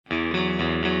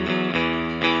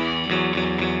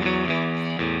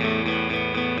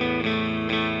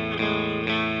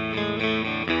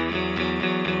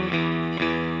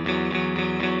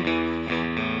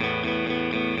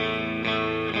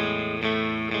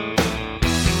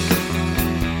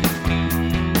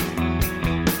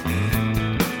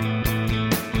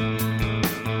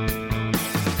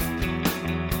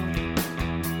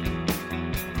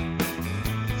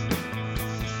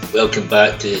Welcome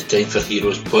back to the Time for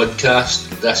Heroes podcast.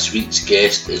 This week's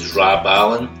guest is Rab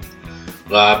Allen.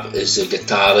 Rab is the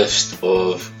guitarist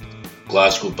of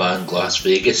Glasgow band Las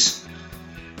Vegas.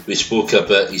 We spoke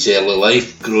about his early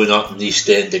life, growing up in the East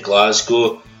End of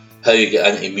Glasgow, how he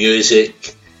got into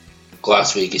music,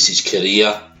 Las Vegas'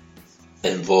 career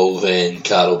involving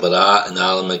Carol Barat and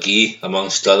Alan McGee,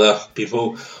 amongst other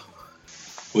people.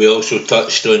 We also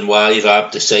touched on why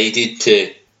Rab decided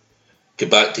to go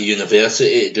back to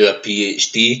university to do a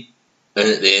PhD, and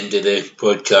at the end of the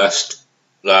podcast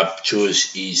Rab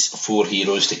chose his 4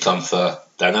 heroes to come for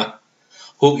dinner.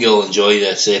 Hope you'll enjoy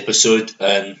this episode,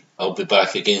 and I'll be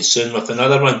back again soon with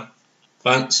another one.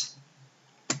 Thanks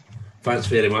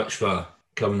very much for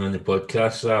coming on the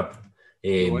podcast, Rab.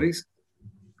 No worries.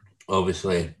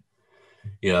 Obviously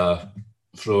you're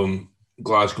from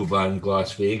Glasgow band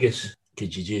Las Vegas.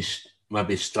 Could you just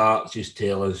maybe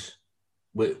tell us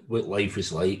what life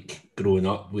was like growing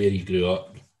up, where you grew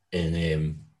up,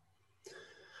 and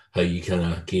how you kind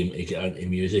of came to get into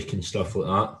music and stuff like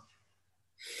that?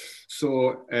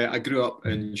 So I grew up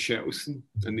in Shettleston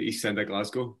in the East End of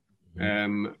Glasgow,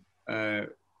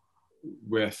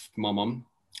 with my mum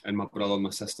and my brother and my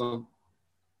sister.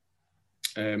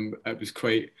 It was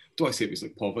quite, don't I say it was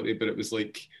like poverty, but it was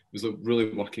like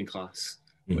really working class.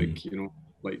 Like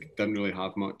didn't really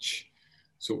have much,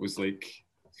 so it was like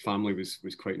family was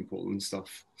quite important and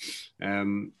stuff.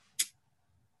 And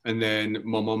then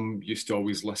my mum used to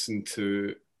always listen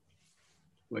to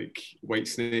like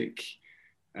Whitesnake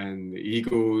and the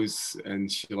Eagles,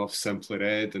 and she loved Simply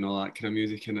Red and all that kind of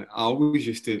music. And I always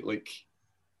used to like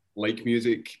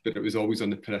music, but it was always on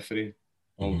the periphery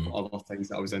of other things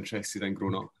that I was interested in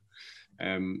growing up.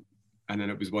 And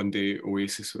then it was one day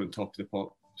Oasis were on Top of the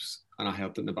Pops, and I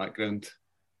heard it in the background,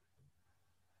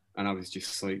 and I was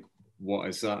just like, what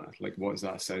is that? Like, what is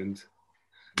that sound?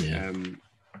 Yeah.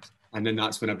 And then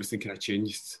that's when everything kind of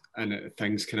changed, and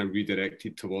things kind of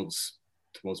redirected towards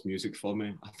music for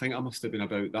me. I think I must have been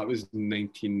that was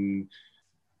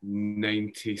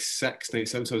 1996,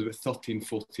 97, so I was about 13,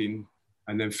 14.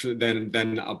 And then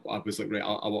I was like, right,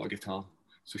 I want a guitar.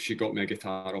 So she got me a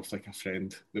guitar off like a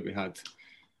friend that we had.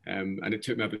 And it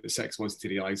took me about 6 months to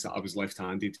realise that I was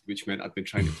left-handed, which meant I'd been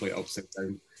trying to play it upside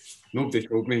down. Nobody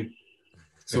told me.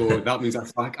 So that means I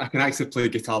can actually play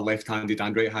guitar left-handed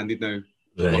and right-handed now.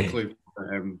 Right. Luckily.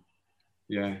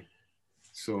 Yeah.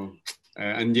 So,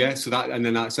 so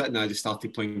then that's it. And I just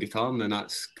started playing guitar, and then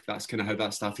that's kind of how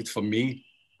that started for me,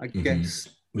 I guess.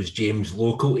 Was James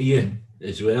local to you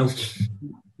as well?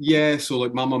 Yeah, so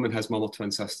like my mum and his mum are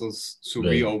twin sisters, so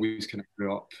Right. We always kind of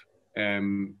grew up.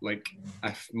 Like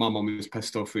if my mum was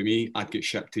pissed off with me, I'd get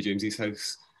shipped to James's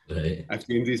house. Right. If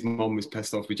James's mum was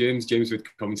pissed off with James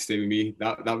would come and stay with me.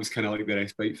 That was kind of like the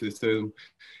respite for the two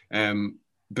of them.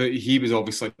 But he was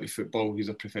obviously like football. He's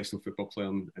a professional football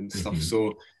player and stuff.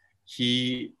 So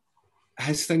his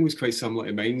thing was quite similar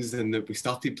to mine's, in that we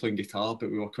started playing guitar,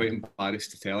 but we were quite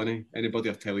embarrassed to tell anybody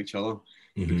or tell each other,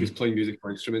 because playing musical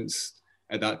instruments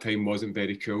at that time wasn't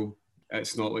very cool.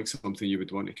 It's not like something you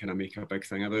would want to kind of make a big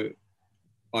thing about.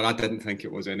 Or I didn't think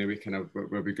it was anyway, kind of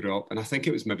where we grew up. And I think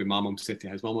it was maybe my mum said to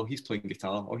his mum, oh, he's playing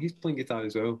guitar, or he's playing guitar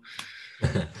as well.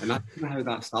 And that's kind of how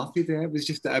that started. Yeah.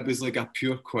 It was like a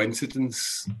pure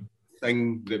coincidence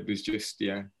thing that was just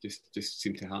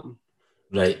seemed to happen.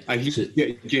 Right. And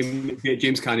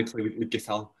James can't play with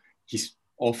guitar. He's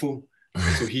awful.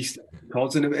 So he's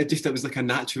chords, and it was like a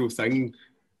natural thing.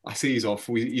 I say he's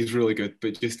awful. He's really good,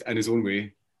 but just in his own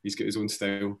way. He's got his own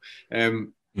style.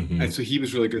 And so he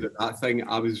was really good at that thing.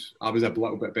 I was a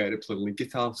little bit better at playing lead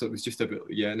guitar, so it was just a bit,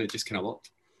 and it just kind of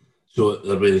worked. So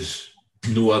there was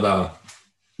no other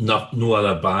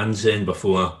bands then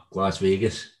before Las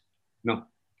Vegas? No.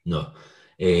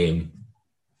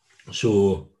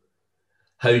 So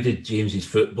how did James's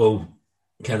football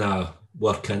kind of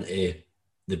work into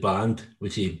the band?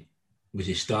 Was he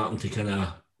starting to kind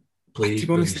of play?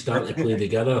 Was he starting to play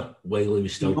together while he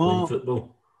was still playing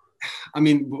football? I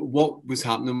mean, what was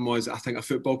happening was, I think a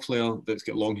football player that's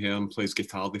got long hair and plays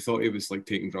guitar, they thought he was like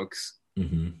taking drugs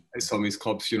at some of his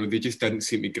clubs. They just didn't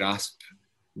seem to grasp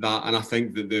that. And I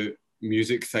think that the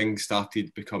music thing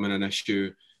started becoming an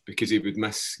issue because he would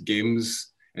miss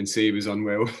games and say he was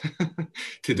unwell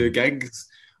to do gigs,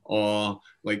 or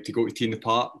like to go to Tea in the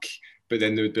Park. But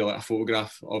then there would be like a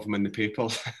photograph of him in the paper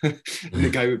and the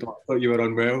guy would be like, I thought you were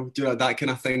unwell. Do you know, that kind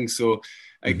of thing? So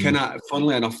it kind of,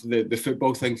 funnily enough, the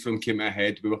football thing for him came to a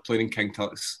head. We were playing in King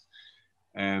Tut's,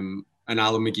 and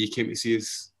Alan McGee came to see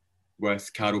us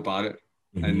with Carol Barrett.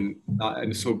 And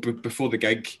so before the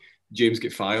gig, James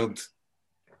got fired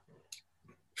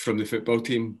from the football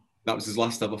team That was his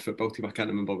last ever football team. I can't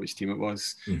remember which team it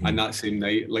was. Mm-hmm. And that same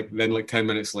night, like 10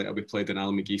 minutes later, we played in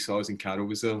Alan McGee Saws and Carroll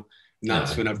was there. And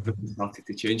that's when everything started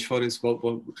to change for us.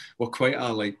 We're quite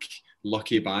a like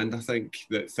lucky band, I think,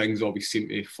 that things always seem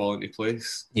to fall into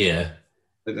place. Yeah.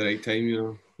 At the right time, you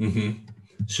know. Mm-hmm.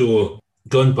 So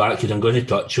going back, because I'm going to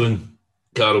touch on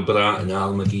Carol Barat and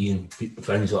Al McGee and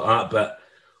things like that, but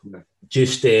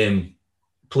just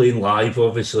playing live,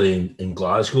 obviously, in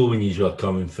Glasgow when you were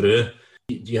coming through,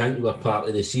 do you think you were part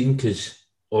of the scene? Because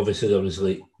obviously there was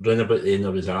like, round about then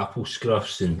there was Apple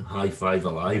Scruffs and High Five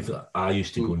Alive. I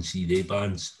used to go and see their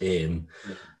bands, and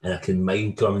I can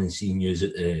mind coming and seeing you at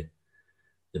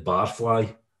the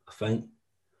Barfly, I think.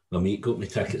 My mate got me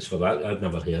tickets for that. I'd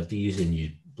never heard of these, and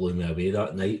you blew me away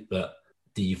that night. But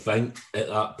do you think at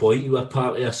that point you were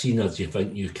part of a scene, or do you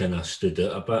think you kind of stood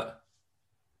out a bit?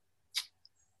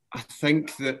 I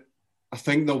think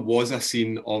there was a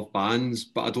scene of bands,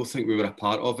 but I don't think we were a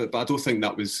part of it. But I don't think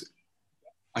that was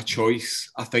a choice.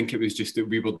 I think it was just that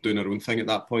we were doing our own thing at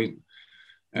that point.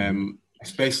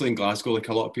 Especially in Glasgow, like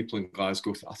a lot of people in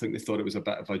Glasgow, I think they thought it was a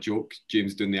bit of a joke,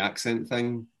 James doing the accent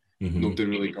thing. Nobody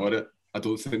really got it. I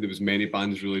don't think there was many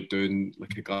bands really doing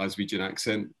like a Glaswegian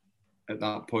accent at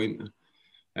that point.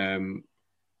 And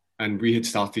we had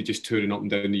started just touring up and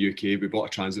down the UK. We bought a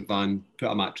transit van, put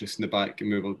a mattress in the back,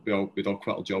 and we'd all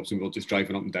quit our jobs and we were just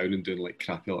driving up and down and doing like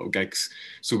crappy little gigs.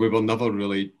 So we were never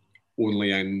really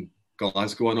only in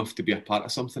Glasgow enough to be a part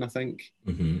of something, I think.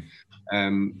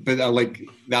 But I like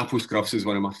the Apple Scruffs is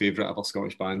one of my favourite ever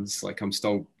Scottish bands. Like I'm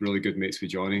still really good mates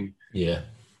with Johnny. Yeah.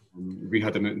 We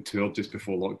had him out on tour just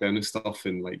before lockdown and stuff,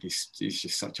 and like he's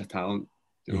just such a talent,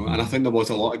 you know. And I think there was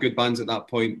a lot of good bands at that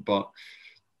point, but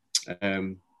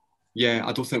yeah,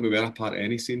 I don't think we were a part of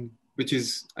any scene, which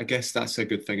is, I guess that's a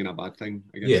good thing and a bad thing.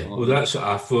 I guess. Yeah, well, that's what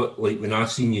I thought. Like when I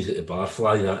seen you at the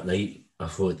Barfly that night, I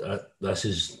thought this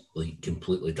is like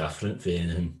completely different from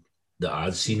anything that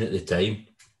I'd seen at the time,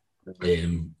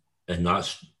 and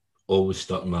that's always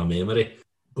stuck in my memory.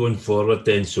 Going forward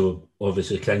then, so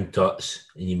obviously King Tut's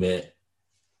and you met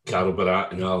Carol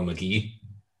Barat and Al McGee.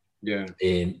 Yeah.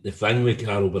 The thing with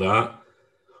Carol Barat,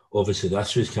 obviously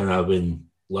this was kind of when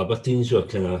Libertines were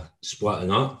kind of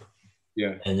splitting up.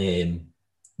 Yeah. And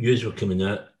yous were coming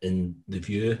out and The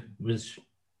View was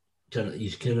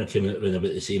he's kind of came out around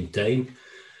about the same time.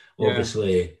 Yeah.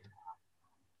 Obviously,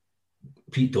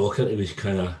 Pete Doherty was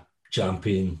kind of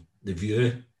championing The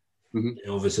View. And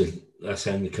obviously, that's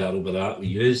him with Carol Barat we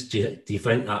used. Do you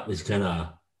think that was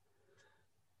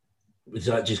was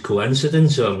that just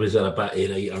coincidence, or was there a bit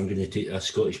of, right, I'm going to take a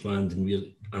Scottish band and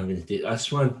I'm going to take this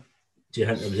one? Do you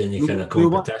think there was any kind of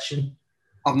competition?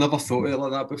 I've never thought of it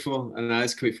like that before, and that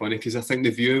is quite funny because I think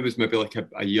The View was maybe like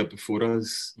a year before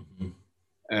us.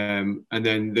 And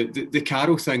then the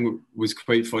Carol thing was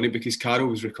quite funny because Carol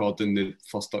was recording the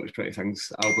first Dirty Pretty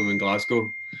Things album in Glasgow.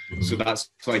 So that's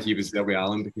why he was there with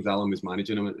Alan, because Alan was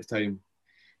managing him at the time.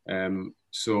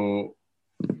 So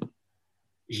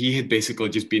he had basically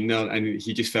just been there and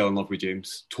he just fell in love with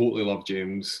James, totally loved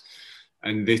James.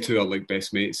 And they two are like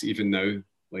best mates even now.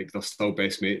 Like they're still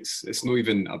best mates. It's not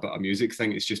even about a music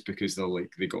thing, it's just because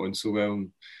they got on so well.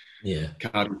 Yeah,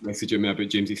 Carol messaging me about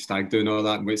James's stag do and all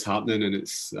that and what's happening, and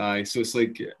it's so it's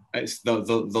like it's the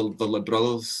like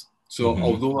brothers. So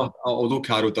although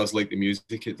Carol does like the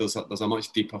music, there's a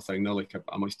much deeper thing there, like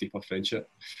a much deeper friendship.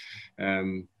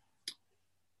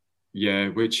 Yeah,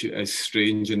 which is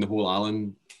strange in the whole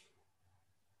Alan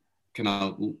kind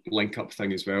of link up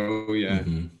thing as well. Yeah,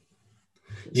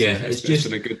 it's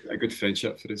just been a good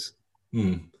friendship for us.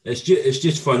 It's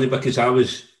just funny because I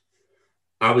was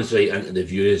right into The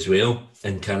View as well,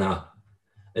 and kind of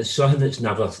it's something that's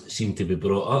never seemed to be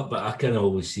brought up, but I kind of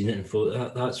always seen it and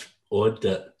thought that's odd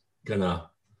that kind of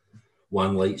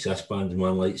one likes this band and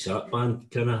one likes that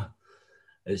band. Kind of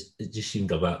it just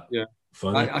seemed a bit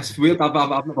funny. It's weird. I've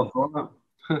never thought that.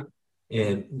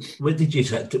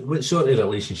 What sort of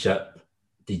relationship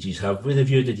did you have with The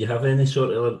View? Did you have any sort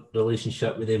of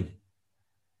relationship with him?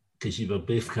 Because you were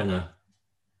both kind of,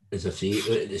 as I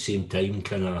say, at the same time,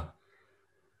 kind of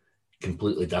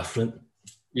completely different.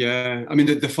 Yeah, I mean,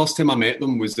 the first time I met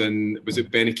them was at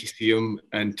Benicasseum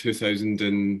in 2000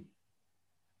 and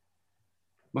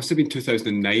must have been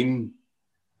 2009,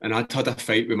 and I'd had a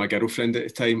fight with my girlfriend at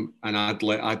the time, and I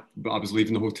was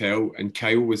leaving the hotel, and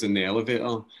Kyle was in the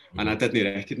elevator, and I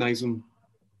didn't recognise him,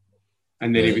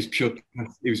 and then he was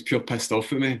pure pissed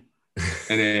off with me,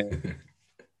 and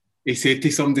he said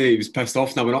to somebody he was pissed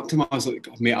off, and I went up to him, I was like,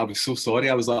 oh, mate, I was so sorry.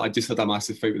 I was like, I just had a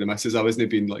massive fight with the missus. I wasn't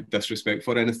being like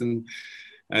disrespectful or anything.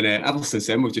 And ever since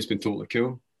then, we've just been totally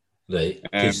cool. Right.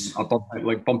 I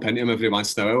bump into him every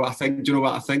once in a while. I think, do you know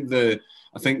what? I think the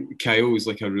I think Kyle is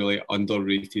like a really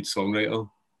underrated songwriter.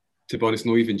 To be honest,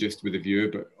 not even just with The View,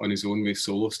 but on his own with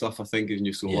solo stuff. I think his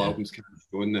new solo album's kind of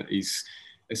showing that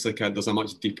it's like there's a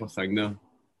much deeper thing there.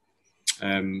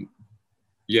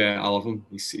 I love him.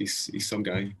 He's some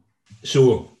guy.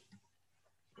 So,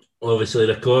 obviously,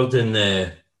 recording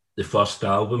the first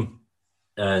album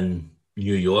in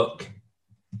New York.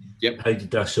 Yep. How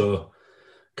did this all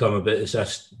come about? Is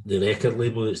this the record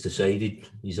label that's decided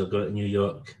he's going to New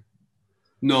York?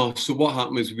 No. So what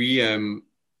happened was we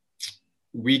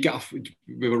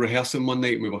were rehearsing one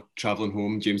night and we were travelling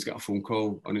home. James got a phone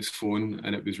call on his phone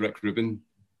and it was Rick Rubin.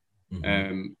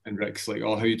 And Rick's like,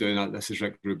 "Oh, how you doing? This is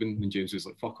Rick Rubin." And James was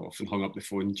like, "Fuck off," and hung up the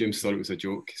phone. James thought it was a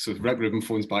joke. So Rick Rubin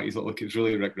phones back. He's like, "Look, it's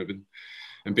really Rick Rubin."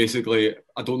 And basically,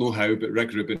 I don't know how, but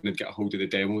Rick Rubin had got a hold of the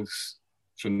demos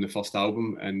from the first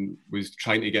album and was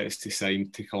trying to get us to sign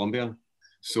to Columbia.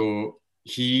 So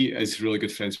he is really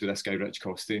good friends with this guy, Rich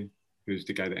Costey, who's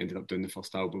the guy that ended up doing the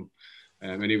first album.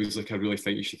 And he was like, "I really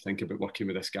think you should think about working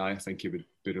with this guy. I think he would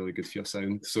be really good for your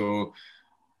sound." So,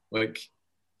 like,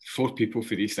 4 people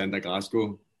for the East End of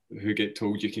Glasgow who get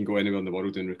told you can go anywhere in the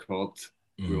world and record.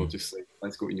 We were just like,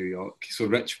 let's go to New York. So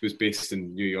Rich was based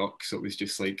in New York. So it was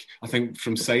just like, I think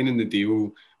from signing the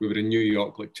deal, we were in New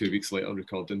York like 2 weeks later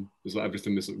recording. It was like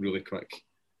everything was like really quick.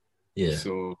 Yeah.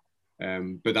 So,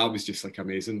 but that was just like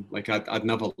amazing. Like I'd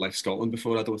never left Scotland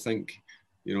before, I don't think.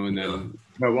 You know, and then,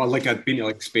 well, like I'd been to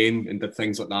like Spain and did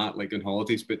things like that, like on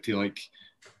holidays, but to like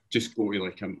just go to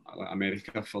like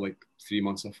America for like 3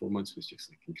 months or 4 months was just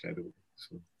like incredible.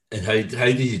 So. And how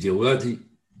did you deal with that?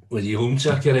 Were you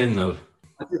homesick or anything?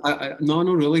 No,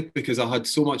 not really, because I had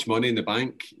so much money in the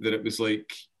bank that it was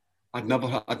like I'd never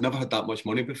had that much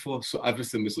money before. So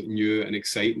everything was like new and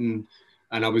exciting,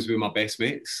 and I was with my best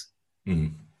mates. Do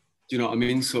you know what I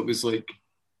mean? So it was like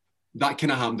that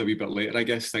kind of happened a wee bit later. I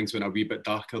guess things went a wee bit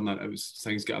darker, and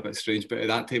things got a bit strange. But at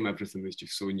that time, everything was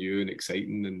just so new and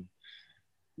exciting, and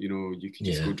you know, you could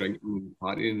just go drinking and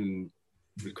partying and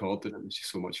record, and it was just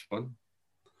so much fun.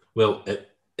 Well,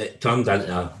 it turned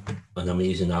into an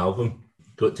amazing album.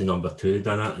 Got to number 2,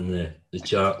 done it in the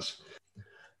charts.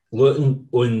 Looking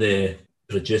on the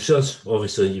producers,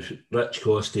 obviously you've Rich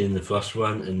Costey in the first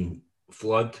one and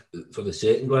Flood for the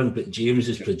second one, but James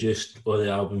has produced all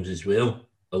the albums as well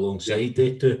alongside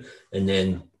they two, and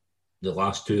then the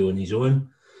last 2 on his own.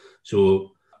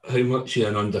 So how much of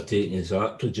an undertaking is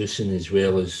that, producing as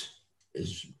well as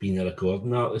being a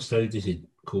recording artist? How does he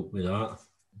cope with that?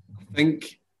 I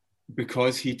think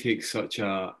because he takes such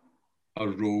a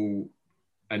role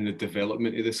in the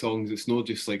development of the songs, it's not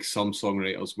just like some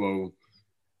songwriters will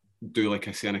do, like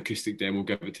I say, an acoustic demo,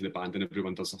 give it to the band and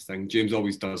everyone does their thing. James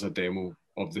always does a demo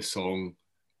of the song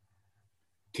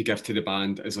to give to the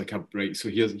band as like so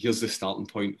here's the starting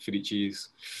point for each of these.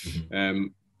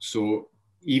 So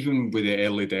even with the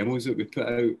early demos that we put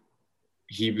out,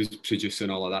 he was producing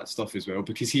all of that stuff as well,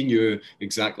 because he knew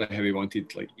exactly how he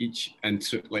wanted like each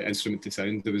instrument to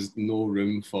sound. There was no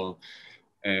room for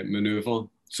manoeuvre.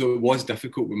 So it was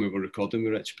difficult when we were recording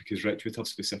with Rich, because Rich would have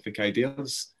specific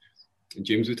ideas and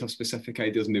James would have specific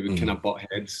ideas, and they would kind of butt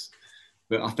heads.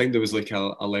 But I think there was like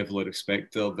a level of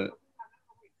respect there that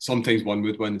sometimes one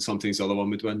would win, sometimes the other one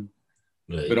would win.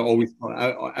 Right.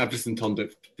 But everything turned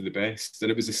out for the best.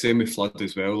 And it was the same with Flood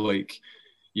as well. Like,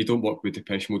 you don't work with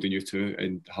Depeche Mode and U2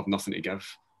 and have nothing to give.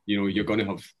 You know, you're going to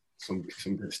have some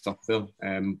good stuff there.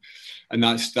 And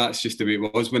that's just the way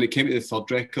it was. When it came to the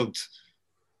third record,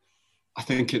 I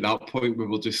think at that point we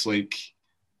were just like,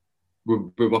 we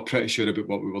were pretty sure about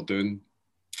what we were doing.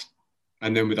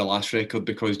 And then with the last record,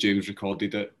 because James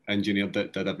recorded it, engineered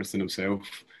it, did everything himself,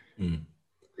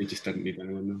 he just didn't need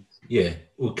anyone else. Yeah,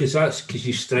 well, because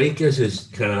you strike us as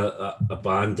kind of a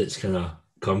band that's kind of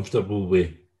comfortable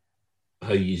with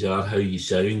how you are, how you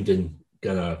sound, and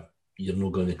kind of you're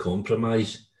not going to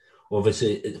compromise.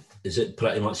 Obviously, is it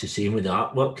pretty much the same with the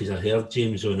artwork? Because I heard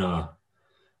James on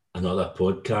another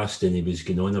podcast, and he was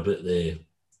going on about the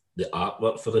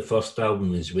artwork for the first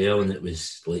album as well, and it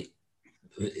was like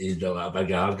he had a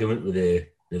big argument with the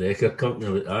record company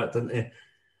about that, didn't he?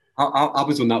 I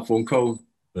was on that phone call,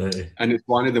 right. And it's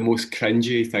one of the most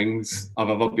cringy things I've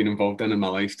ever been involved in my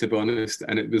life, to be honest.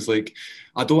 And it was like,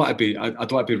 I don't want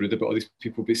to be rude about all these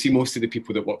people, but see, most of the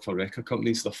people that work for record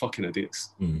companies, they're fucking idiots,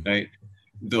 right?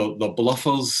 They're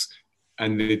bluffers,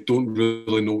 and they don't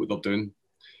really know what they're doing.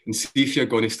 And see if you're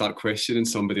going to start questioning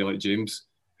somebody like James,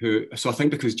 so I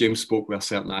think because James spoke with a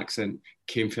certain accent,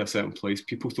 came from a certain place,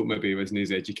 people thought maybe he wasn't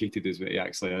as educated as what he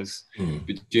actually is.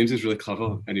 But James is really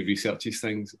clever, and he researches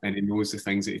things, and he knows the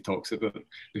things that he talks about,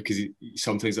 because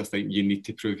sometimes I think you need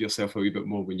to prove yourself a wee bit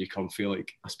more when you come from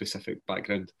like a specific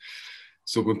background.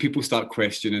 So when people start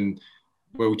questioning,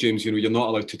 well, James, you know, you're not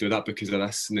allowed to do that because of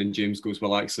this, and then James goes,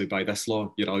 well, actually, by this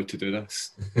law, you're allowed to do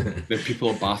this. Then people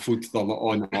are baffled. They're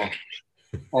like,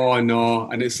 oh no,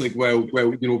 and it's like, well,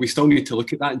 you know, we still need to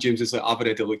look at that. And James is like, I've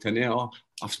already looked into it. Oh,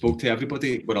 I've spoke to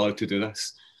everybody. We're allowed to do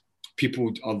this.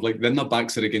 People are like, then their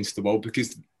backs are against the wall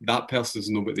because that person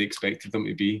doesn't know what they expected them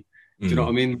to be. Do you know what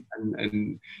I mean?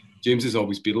 And James has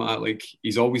always been like that. Like,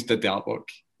 he's always did the artwork.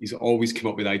 He's always come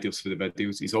up with ideas for the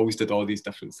videos. He's always did all these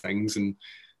different things. And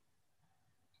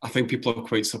I think people are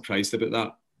quite surprised about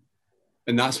that.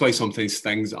 And that's why sometimes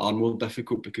things are more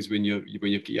difficult, because when you've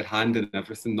got your hand in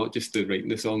everything, not just the writing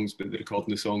the songs, but the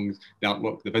recording the songs, the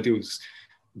artwork, the videos,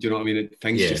 do you know what I mean?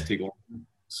 Things just take long.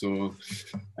 So,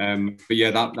 but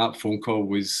yeah, that phone call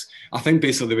was, I think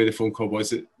basically the way the phone call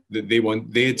was that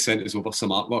they had sent us over some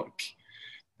artwork,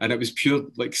 and it was pure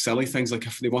like silly things, like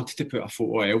if they wanted to put a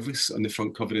photo of Elvis on the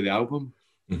front cover of the album.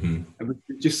 It was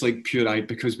just like pure eye,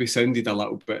 because we sounded a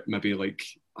little bit maybe like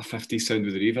a 50s sound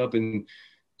with the reverb, and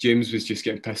James was just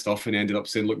getting pissed off and ended up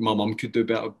saying, look, my mum could do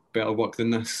better work than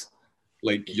this.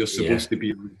 Like, you're supposed to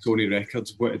be on Sony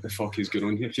Records. What the fuck is going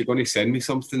on here? If you're going to send me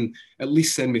something, at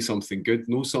least send me something good.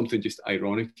 No something just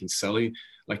ironic and silly,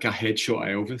 like a headshot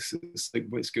of Elvis. It's like,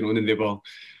 what's going on? And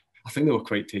I think they were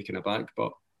quite taken aback,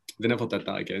 but they never did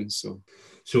that again. So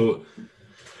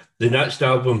the next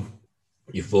album,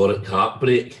 Euphoric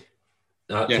Heartbreak,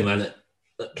 that came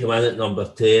in at number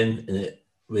 10, and it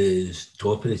was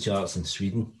top of the charts in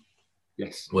Sweden.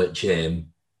 Yes. Which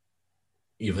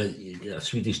you've had a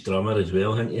Swedish drummer as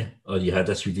well, haven't you? Or you had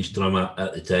a Swedish drummer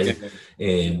at the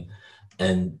time.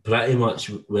 And pretty much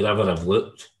wherever I've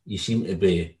looked, you seem to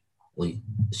be like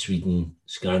Sweden,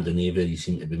 Scandinavia, you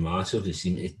seem to be massive. They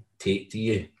seem to take to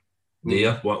you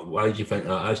there. Why do you think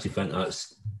that is? Do you think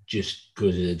that's just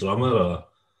because of the drummer, or?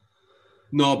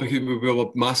 No, because we were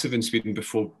massive in Sweden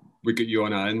before we got you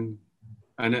on in.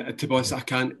 And to be honest, I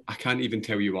can't even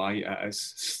tell you why it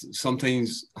is.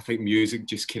 Sometimes I think music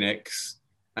just connects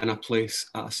in a place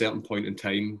at a certain point in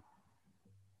time,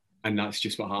 and that's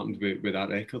just what happened with that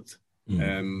record.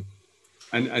 And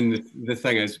the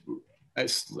thing is,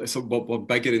 we're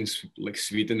bigger in like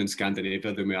Sweden and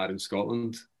Scandinavia than we are in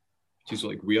Scotland, which is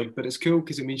like weird, but it's cool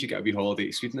because it means you get a wee holiday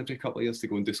to Sweden every couple of years to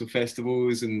go and do some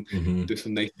festivals and do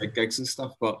some nice big gigs and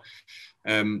stuff. But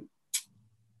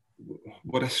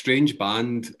we're a strange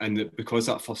band, and because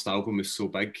that first album is so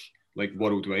big, like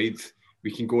worldwide,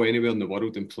 we can go anywhere in the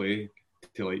world and play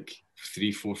to like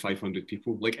 300, 400, 500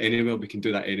 people. Like anywhere, we can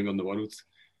do that anywhere in the world.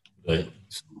 Right.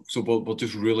 So we're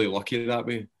just really lucky that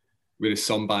way. Whereas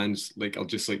some bands like are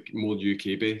just like more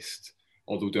UK based,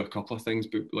 or they'll do a couple of things,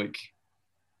 but like,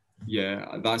 yeah,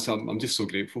 I'm just so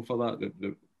grateful for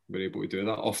that we're able to do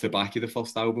that off the back of the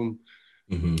first album.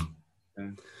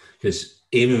 Because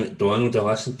Amy McDonald, I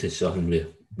listened to something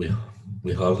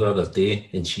we heard the other day,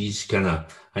 and she's I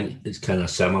think it's kind of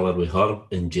similar with her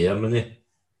in Germany.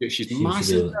 Yeah, she's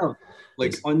massive,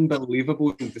 like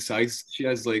unbelievable the size she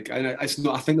is. Like, and it's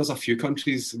not. I think there's a few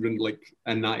countries like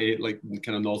in that like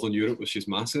kind of Northern Europe where she's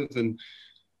massive, and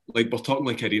like we're talking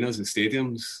like arenas and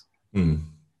stadiums.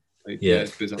 Like, yeah,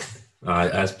 it's bizarre.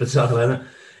 It's bizarre, isn't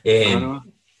it?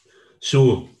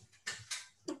 So,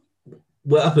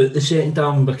 what about the second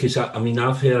album? Because I mean,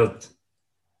 I've heard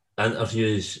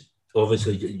interviews.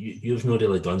 Obviously, you've not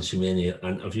really done so many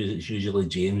interviews. It's usually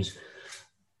James.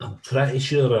 I'm pretty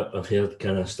sure I've heard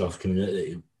kind of stuff coming out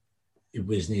that he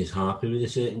wasn't as happy with the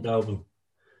second album.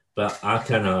 But I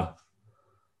think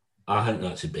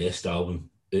that's the best album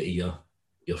out of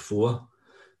your four.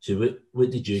 So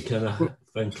what did you kind of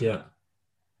think of it?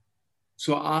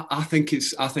 So I think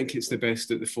it's the best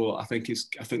of the four. I think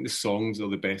the songs are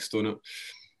the best on it.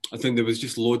 I think there was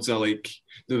just loads of like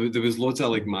there was loads of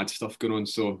like mad stuff going on.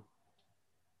 So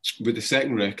with the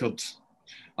second record,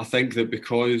 I think that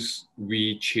because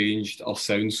we changed our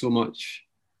sound so much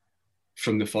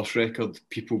from the first record,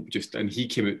 people just, and he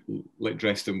came out like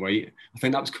dressed in white. I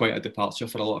think that was quite a departure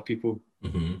for a lot of people.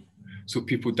 So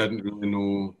people didn't really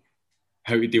know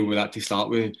how to deal with that to start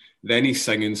with. Then he's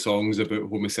singing songs about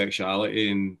homosexuality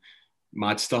and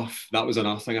mad stuff. That was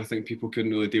another thing I think people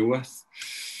couldn't really deal with.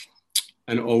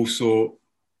 And also,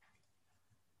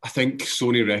 I think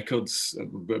Sony Records,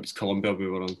 it was Columbia, we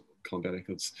were on Columbia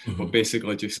Records, but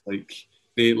basically just like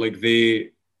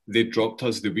they dropped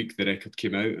us the week the record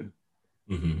came out,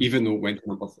 even though it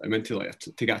went to like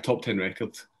to get a top 10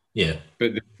 record. Yeah,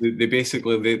 but they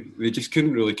basically they just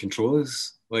couldn't really control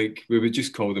us. Like, we would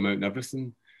just call them out and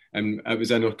everything, and it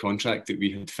was in our contract that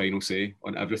we had final say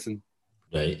on everything.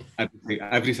 Right.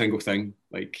 Every single thing.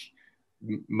 Like,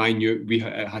 minute, we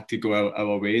had to go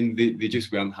our way, and they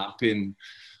just weren't happy.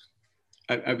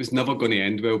 it was never going to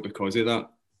end well because of that.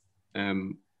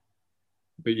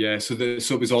 But yeah, so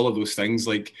it was all of those things.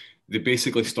 Like they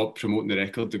basically stopped promoting the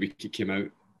record the week it came out,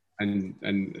 and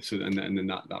then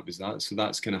that was that. So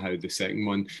that's kind of how the second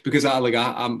one, because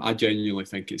I genuinely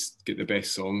think it's got the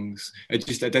best songs. It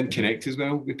didn't connect as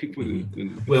well with people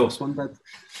than the first one did.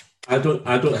 I don't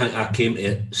think I came to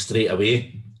it straight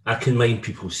away. I can mind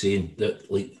people saying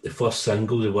that, like, the first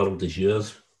single, "The World Is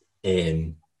Yours,"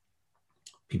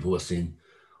 people were saying,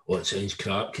 "Oh, it sounds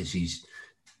crap because he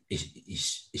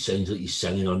sounds like he's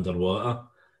singing underwater,"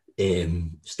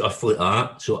 stuff like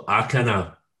that. So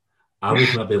I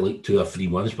was maybe like 2 or 3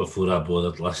 months before I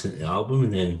bothered listening to the album,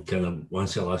 and then kind of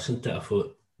once I listened to it, I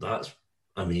thought, that's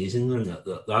amazing. And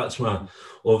that's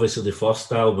obviously the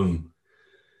first album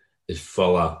is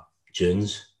full of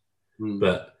tunes,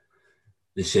 but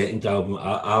the second album,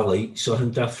 I like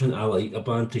something different. I like a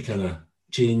band to kind of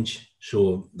change.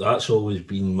 So that's always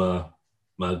been my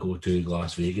go-to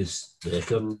Las Vegas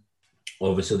record.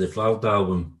 Obviously, the third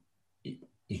album,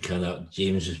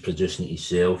 James was producing it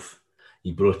himself.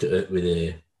 He brought it out with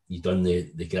he done the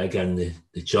gig in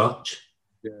the church.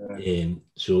 Yeah.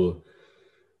 So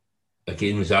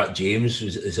again, was that James?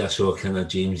 Is this all kind of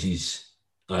James's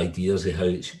ideas of how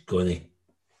it's going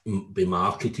to be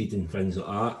marketed and things like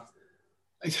that?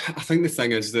 I think the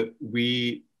thing is that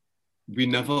we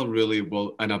never really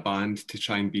were in a band to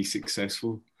try and be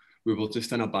successful. We were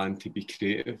just in a band to be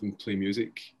creative and play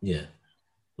music. Yeah,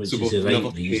 which is the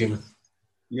right reason.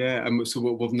 Yeah, and so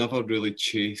we've never really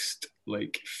chased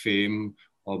like fame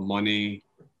or money,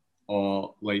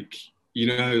 or like, you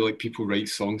know how like people write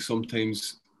songs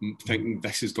sometimes thinking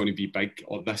this is going to be big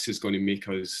or this is going to make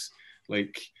us,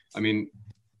 like, I mean,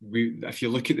 if you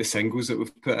look at the singles that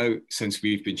we've put out since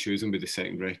we've been chosen with the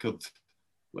second record,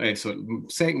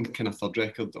 second kind of third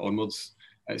record onwards,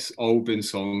 it's all been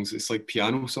songs. It's like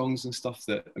piano songs and stuff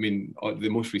that, I mean, the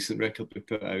most recent record we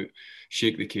put out,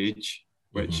 Shake the Cage,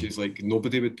 which is like,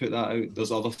 nobody would put that out.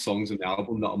 There's other songs on the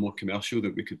album that are more commercial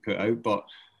that we could put out, but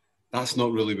that's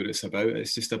not really what it's about.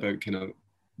 It's just about kind of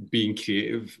being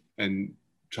creative and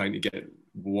trying to get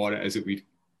what it is that we've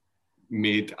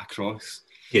made across.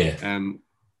 Yeah.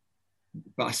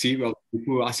 But I see well,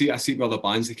 people. I see with other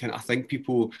bands. I think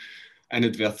people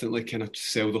inadvertently kind of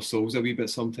sell their souls a wee bit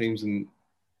sometimes and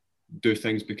do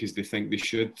things because they think they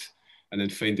should, and then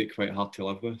find it quite hard to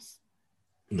live with.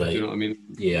 Right. You know what I mean?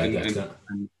 Yeah, I get that.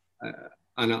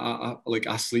 And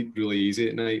I sleep really easy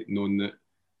at night knowing that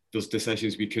there's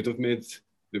decisions we could have made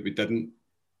that we didn't,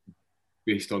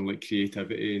 based on like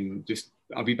creativity and just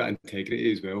a wee bit of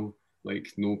integrity as well.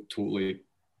 Like, no totally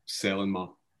selling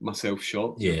myself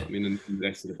short. Yeah. You know what I mean, and the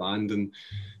rest of the band. And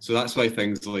so that's why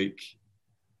things like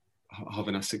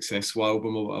having a successful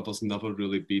album or whatever's never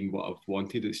really been what I've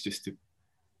wanted. It's just to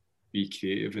be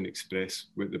creative and express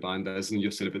what the band is. And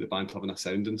you're saying about the band having a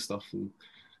sound and stuff.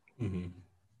 And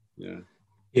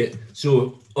yeah.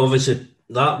 So obviously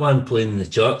that one playing in the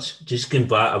church, just going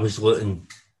back, I was looking,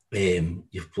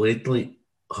 you've played like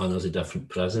hundreds of different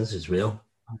prisons as well.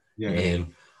 Yeah.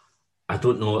 I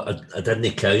don't know, I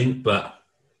didn't count, but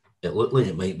it looked like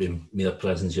it might be more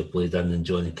prisons you played in than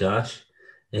Johnny Cash.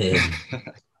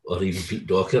 Or even Pete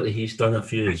Doherty, he's done a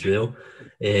few as well.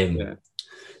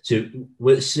 So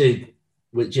what do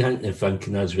you think the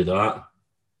thinking is with that?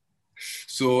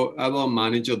 So our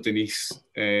manager, Denise,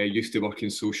 used to work in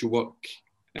social work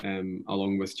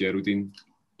along with Geraldine.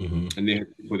 And they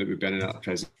had people that would be in and out of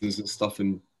prisons and stuff.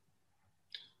 And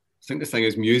I think the thing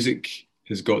is, music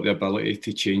has got the ability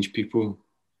to change people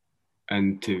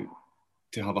and to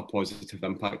have a positive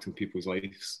impact on people's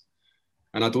lives.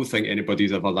 And I don't think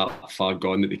anybody's ever that far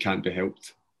gone that they can't be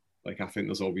helped. Like, I think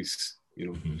there's always, you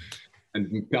know,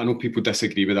 and I know people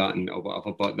disagree with that and or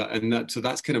whatever, but so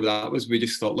that's kind of what that was. We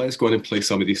just thought, let's go in and play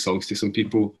some of these songs to some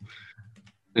people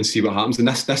and see what happens. And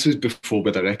this was before we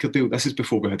had a record deal. This is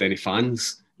before we had any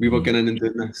fans. We were going in and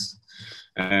doing this.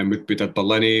 We did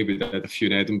Berlin, we did a few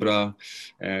in Edinburgh,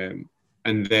 and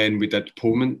then we did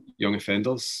Pullman, Young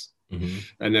Offenders.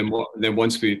 And then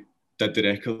once we did the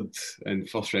record and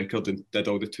first record and did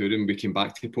all the touring, we came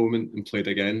back to Pullman and played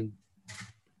again.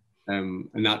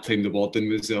 And that time the warden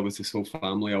was there with his whole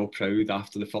family, all proud.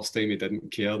 After the first time, he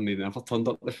didn't care, and he never turned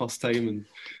up the first time.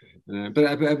 And but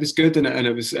it was good, and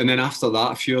then after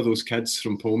that, a few of those kids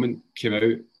from Pullman came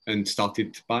out and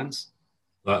started bands.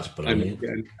 That's brilliant.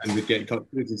 And we'd get in touch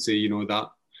with us and say, you know,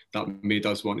 that made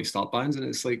us want to start bands, and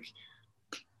it's like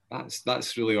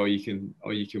that's really all you can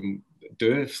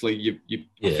do. It's like you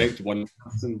affect one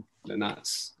person, and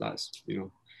that's you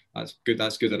know, that's good.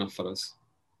 That's good enough for us.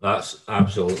 That's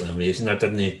absolutely amazing. I'd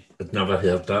never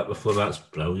heard that before. That's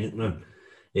brilliant, man.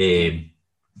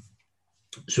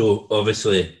 So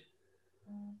obviously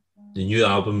the new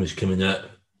album was coming out,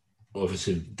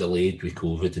 obviously delayed with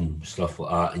COVID and stuff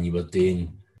like that, and you were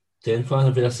doing 10th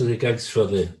anniversary gigs for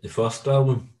the first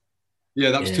album.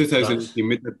 Yeah, that was 2018.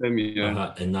 We did them,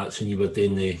 yeah. And that's when you were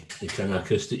doing the kind of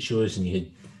acoustic shows, and you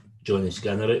had Johnny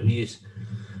Skinner at with you.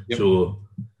 Yep. So,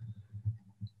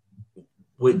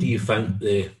 what do you think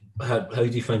how do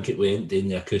you think it went doing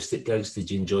the acoustic gigs? Did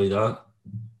you enjoy that?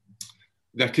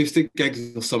 The acoustic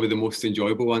gigs are some of the most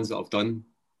enjoyable ones that I've done,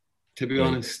 to be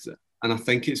honest. And I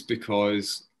think it's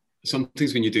because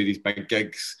sometimes when you do these big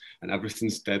gigs and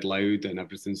everything's dead loud and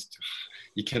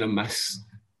you kind of miss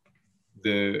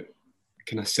the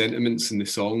kind of sentiments in the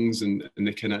songs and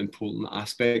the kind of important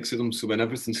aspects of them. So when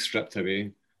everything's stripped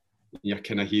away, you're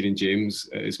kind of hearing James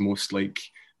is most like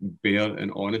bare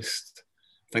and honest.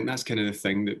 I think that's kind of the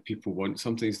thing that people want.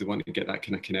 Sometimes they want to get that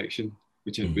kind of connection,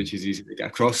 which is easy to get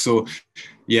across. So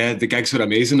yeah, the gigs were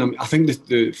amazing. I think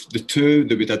the two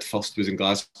that we did first was in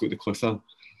Glasgow at the Clutha,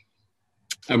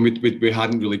 and we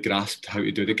hadn't really grasped how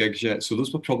to do the gigs yet. So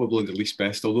those were probably the least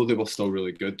best, although they were still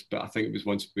really good. But I think it was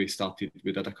once we started,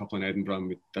 we did a couple in Edinburgh and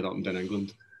we did up and down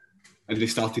England, and they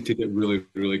started to get really,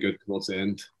 really good towards the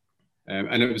end.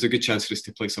 And it was a good chance for us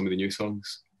to play some of the new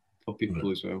songs for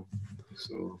people as well.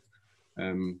 So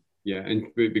yeah, and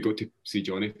we got to see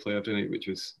Johnny play every night, which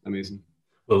was amazing.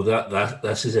 Well,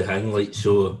 this is a thing, like,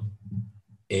 so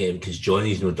because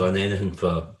Johnny's not done anything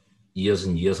for years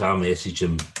and years. I message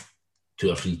him 2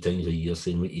 or 3 times a year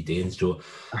saying what he's doing. So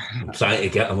I'm trying to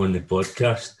get him on the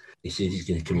podcast. He says he's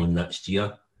going to come on next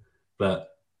year. But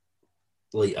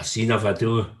like, I seen a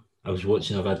video. I was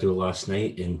watching a video last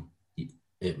night, and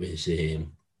it was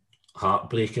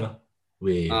Heartbreaker,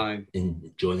 where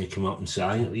and Johnny came up and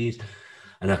sang it with.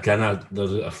 And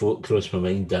there's a thought crossed my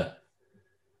mind that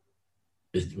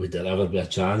would there ever be a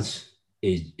chance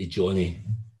of Johnny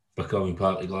becoming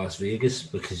part of Las Vegas,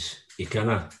 because he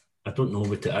I don't know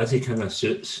what it is, he kind of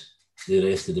suits the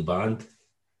rest of the band.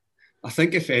 I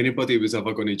think if anybody was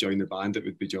ever going to join the band, it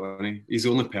would be Johnny. He's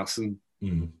the only person,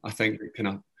 I think, that kind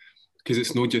of, because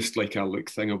it's not just like a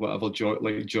look thing or whatever.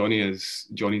 Like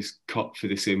Johnny's cut for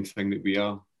the same thing that we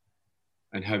are,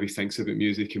 and how he thinks about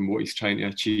music and what he's trying to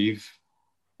achieve.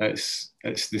 It's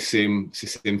the same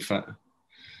fit.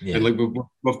 Yeah. And like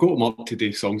we've got him up to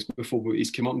do songs before, but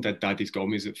he's come up and did Daddy's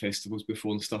Gummies at festivals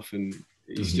before and stuff, and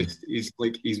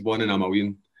he's one in a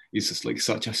million. He's just like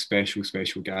such a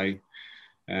special guy.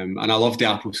 And I love the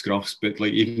Apple Scruffs, but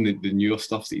like even the newer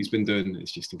stuff that he's been doing,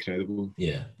 it's just incredible.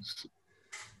 Yeah.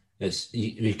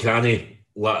 We can't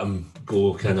let him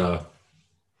go kind of,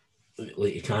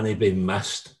 like, he can't be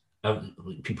missed.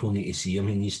 People need to see him.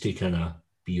 He needs to kind of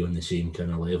be on the same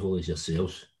kind of level as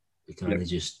yourselves. He can't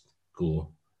just go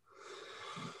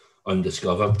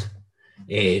undiscovered.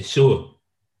 So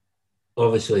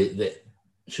obviously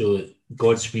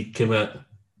Godspeed came out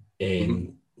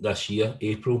this year,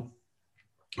 April.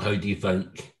 How do you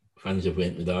think things have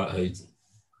went with that?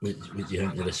 What do you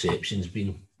think the reception's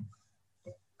been?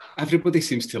 Everybody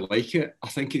seems to like it. I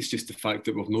think it's just the fact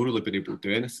that we've not really been able to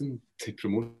do anything to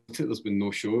promote it. There's been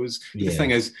no shows. Yeah. The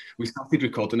thing is, we started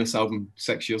recording this album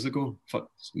 6 years ago,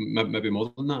 maybe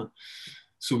more than that.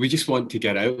 So we just want to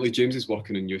get out. Like, James is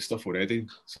working on new stuff already.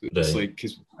 So it's like,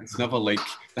 because it's never like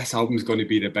this album's going to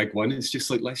be the big one. It's just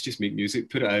like, let's just make music,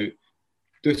 put it out,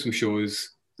 do some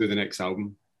shows, do the next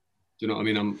album. Do you know what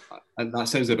I mean? That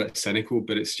sounds a bit cynical,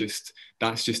 but that's just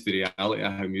the reality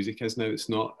of how music is now. It's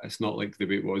not like the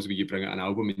way it was where you bring out an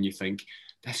album and you think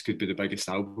this could be the biggest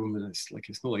album, and it's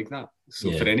not like that.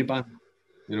 So for any band,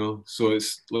 you know. So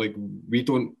it's like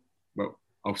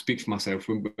I'll speak for myself.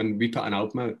 When we put an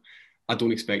album out, I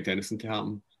don't expect anything to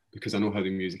happen because I know how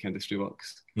the music industry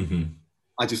works.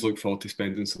 I just look forward to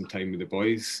spending some time with the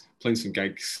boys, playing some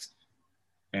gigs,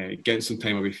 getting some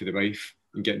time away from the wife,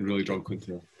 and getting really drunk on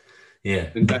tour.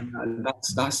 Yeah, and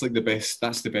that's like the best.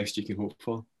 That's the best you can hope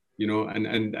for, you know.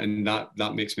 And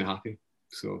that makes me happy.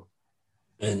 So,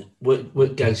 and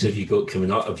what gigs have you got coming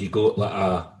up? Have you got like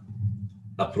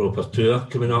a proper tour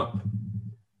coming up?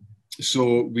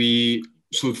 So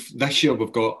this year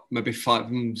we've got maybe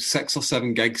 6 or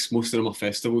 7 gigs. Most of them are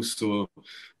festivals. So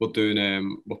we're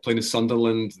playing in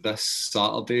Sunderland this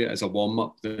Saturday as a warm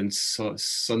up. Then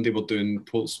Sunday we're doing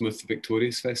Portsmouth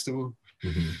Victorious Festival.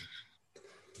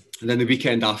 And then the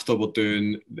weekend after, we're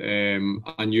doing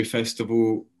a new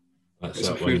festival. That's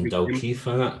that one in Dalkeith,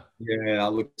 isn't it? Yeah, that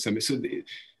looks amazing.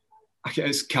 So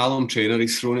it's Callum Trainer.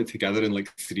 He's thrown it together in like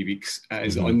 3 weeks. It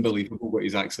is unbelievable what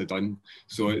he's actually done.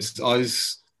 So it's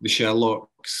us, the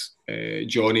Sherlocks,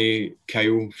 Johnny,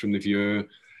 Kyle from The View,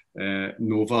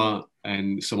 Nova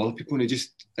and some other people, and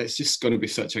it's just going to be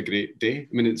such a great day.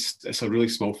 I mean, it's a really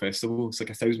small festival. It's like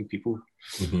 1,000 people,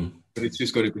 but it's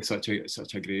just going to be such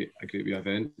a great wee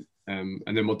event. And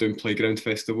then we're doing Playground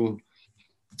Festival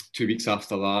 2 weeks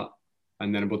after that,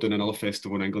 and then we're doing another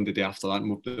festival in England the day after that,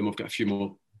 and then we've got a few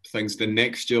more things. Then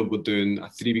next year we're doing a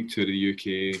 3-week tour of the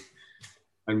UK,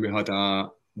 and we had a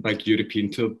big European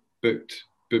tour booked,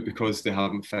 but because they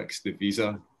haven't fixed the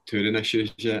visa touring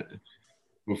issues yet,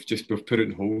 we've put it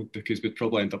on hold because we'd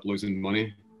probably end up losing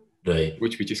money, right?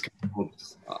 Which we just can't afford.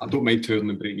 I don't mind touring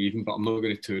and break even, but I'm not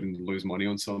going to tour and lose money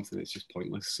on something. It's just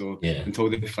pointless. So until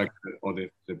they figure out all the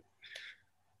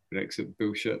Brexit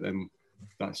bullshit, then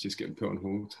that's just getting put on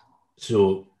hold.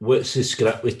 So what's the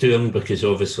script with touring? Because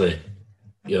obviously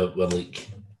we're like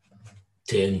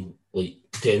 10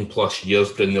 plus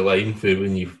years down the line for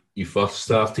when you first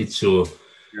started. So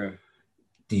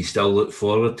do you still look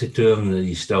forward to touring? Are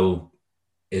you still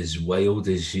as wild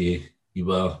as you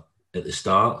were at the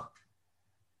start?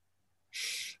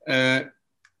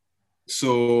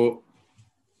 So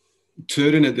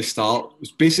touring at the start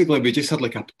was basically, we just had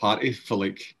like a party for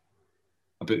like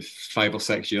about 5 or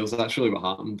 6 years. That's really what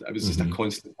happened. It was just a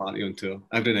constant party on tour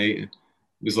every night. It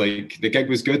was like the gig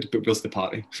was good, but where's the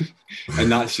party?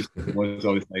 And that's just what it was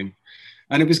all the time.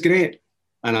 And it was great.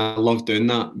 And I loved doing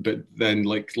that. But then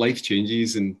like life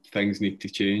changes and things need to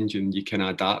change and you can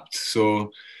adapt.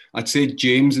 So I'd say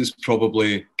James has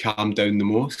probably calmed down the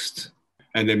most.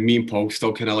 And then me and Paul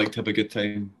still kind of like to have a good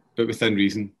time, but within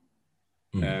reason.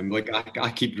 Like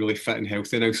I keep really fit and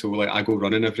healthy now. So like I go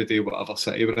running every day, whatever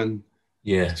city we're in.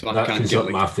 Yeah, so that comes up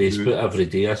my Facebook every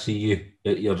day. I see you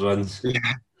at your runs. Yeah.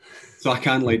 So I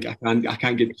can't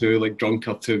get too like drunk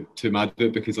or too mad about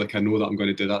it because like I know that I'm going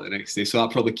to do that the next day. So that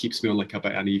probably keeps me on like a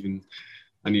bit an even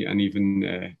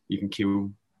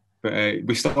keel. But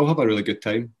we still have a really good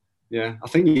time. Yeah, I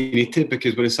think you need to,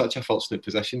 because we're in such a fortunate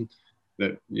position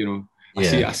that, you know,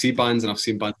 I see bands, and I've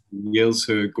seen bands for years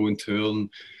who go on tour and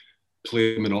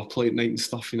play Monopoly at night and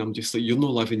stuff, and I'm just like, you're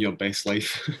not living your best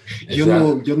life. you're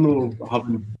not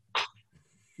having,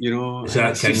 you know. Is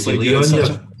that Kingsley Leon?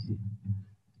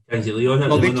 Kingsley Leon?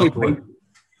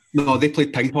 No, they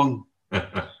played ping pong.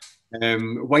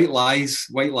 White Lies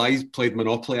played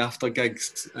Monopoly after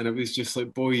gigs, and it was just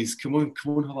like, boys, come on,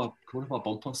 have a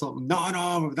bump or something.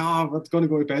 No, we're going to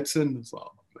go to bed soon. I was like,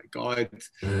 oh my god.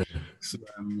 So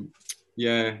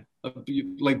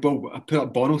like I put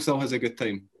up Bono still has a good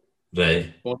time.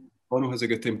 Right. Bono has a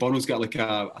good time. Bono's got like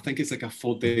I think it's like a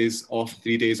 4 days off,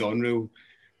 3 days on rule.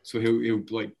 So he'll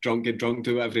like get drunk,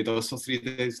 do whatever he does for 3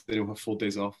 days, then he'll have 4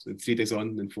 days off, then 3 days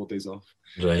on, then 4 days off.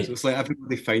 Right. So it's like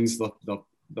everybody finds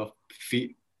their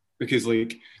feet, because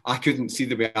like I couldn't see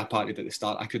the way I partied at the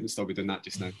start. I couldn't still be doing that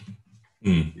just now.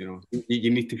 You know,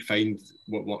 you need to find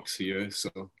what works for you.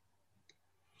 So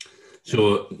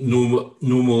no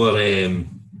more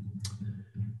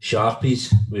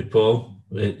Sharpies with Paul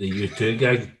at the U2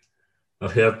 gig.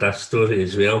 I've heard that story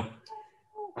as well.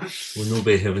 We'll not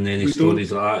be having any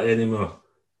stories like that anymore.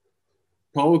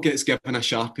 Paul gets given a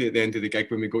Sharpie at the end of the gig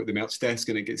when we go to the merch desk,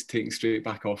 and it gets taken straight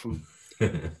back off him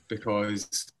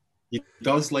because he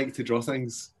does like to draw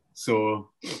things.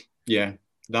 So yeah,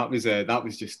 that was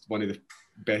just one of the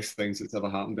best things that's ever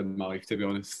happened in my life, to be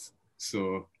honest.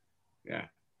 So yeah,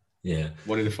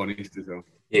 one of the funniest as well.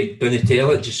 Yeah, going to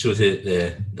tell it just so that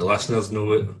the listeners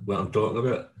know what I'm talking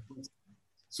about.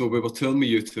 So we were touring with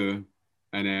U2,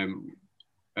 and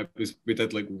we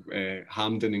did like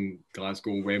Hampden and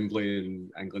Glasgow and Wembley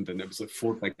in England, and it was like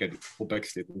four big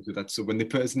stadiums we did. So when they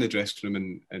put us in the dressing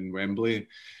room in Wembley,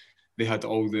 they had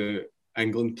all the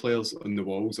England players on the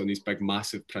walls on these big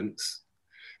massive prints,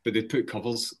 but they'd put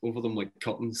covers over them like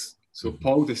curtains. So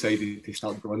Paul decided to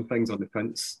start drawing things on the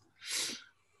prints,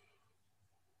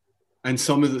 and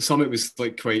some of it was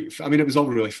like quite. I mean, it was all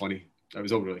really funny.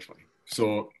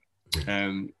 So.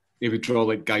 He would draw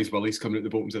like guys' willies coming out the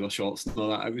bottoms of their shorts and all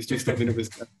that. It was just, I mean, it was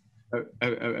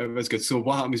good. So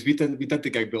what happened was we did the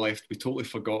gig, we left, we totally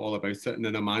forgot all about it, and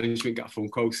then our management got a phone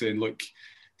call saying, look,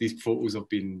 these photos have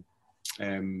been,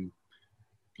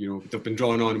 they've been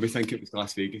drawn on, and we think it was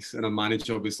Las Vegas. And our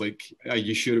manager was like, are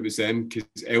you sure it was them? Because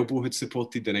Elbow had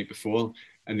supported the night before,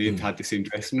 and they had the same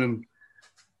dressing room.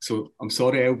 So I'm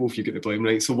sorry, Elbow, if you get the blame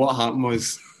right. So what happened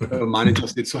was our manager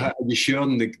said, so are you sure?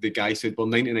 And the guy said, well,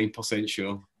 99%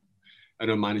 sure. And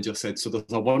our manager said, so there's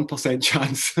a 1%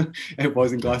 chance it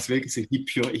wasn't Las Vegas. And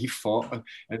he fought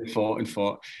and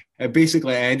fought.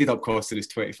 Basically, it ended up costing us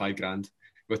 25 grand.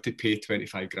 We had to pay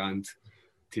 25 grand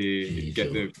to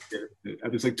get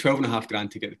it was like 12.5 grand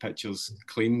to get the pictures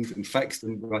cleaned and fixed.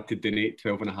 And we had to donate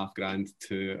 12.5 grand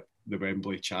to the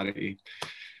Wembley charity.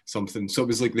 something. So it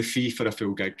was like the fee for a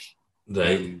full gig.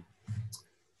 Right.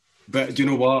 But do you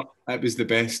know what? It was the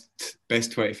best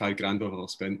 25 grand I've ever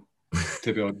spent,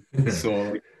 to be honest.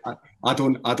 So like, I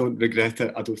don't regret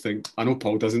it. I don't think. I know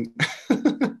Paul doesn't.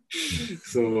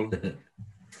 So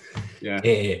yeah.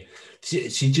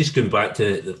 See, just going back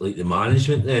to like the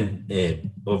management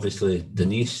then. Obviously,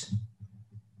 Denise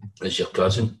is your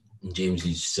cousin and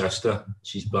James's sister.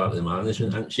 She's part of the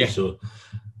management, isn't she? Yeah. So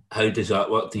how does that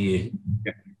work? Do you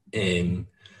think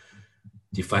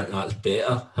that's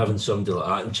better, having somebody like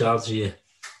that in charge of you?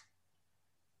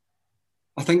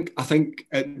 I think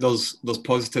there's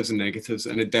positives and negatives,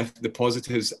 and the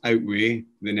positives outweigh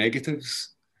the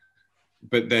negatives.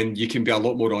 But then you can be a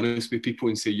lot more honest with people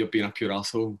and say you're being a pure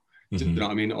asshole. Do you know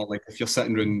what I mean? Or like if you're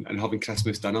sitting around and having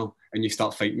Christmas dinner and you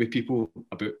start fighting with people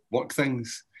about work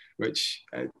things, which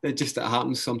it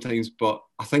happens sometimes. But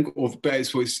I think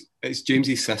it's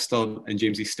James's sister and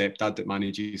James's stepdad that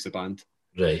manages the band.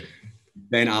 Right.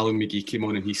 Then Alan McGee came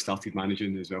on and he started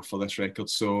managing as well for this record.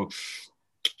 So,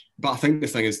 but I think the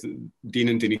thing is that Dean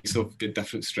and Denise have got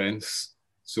different strengths.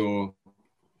 So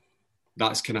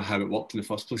that's kind of how it worked in the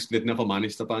first place. They'd never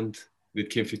managed a band. They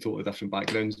came from totally different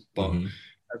backgrounds. But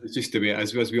it was just the way it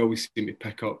is. We always seem to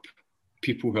pick up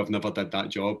people who have never did that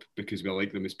job because we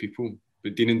like them as people.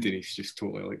 But Dean and Denise just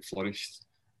totally like flourished.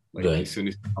 Like as soon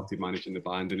as they started managing the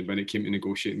band, and when it came to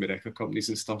negotiating with record companies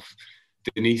and stuff,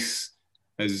 Denise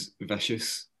is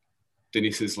vicious.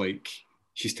 Denise is like,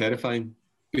 she's terrifying.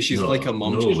 But she's like her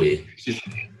mum. No way.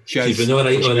 She's been all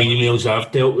right on the emails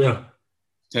I've dealt with her.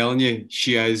 Telling you,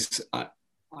 she's a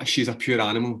pure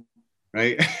animal,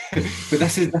 right? But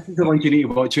this is the ones you need to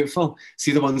watch out for.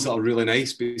 See the ones that are really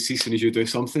nice, but see as soon as you do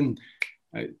something,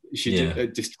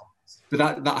 just.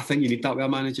 But that I think you need that with a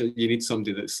manager. You need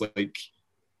somebody that's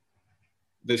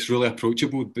really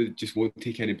approachable, but just won't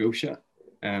take any bullshit.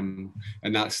 And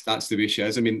that's the way she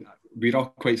is. I mean, we're all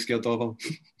quite scared of her,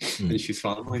 and she's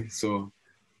family. So,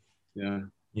 yeah.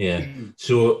 Yeah.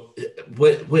 So,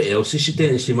 what else is she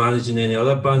doing? Is she managing any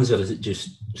other bands, or is it just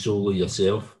solely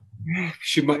yourself?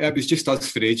 It was just us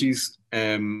for ages,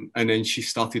 and then she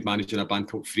started managing a band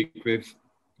called Freakwave.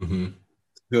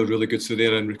 They're really good, so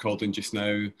they're in recording just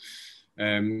now.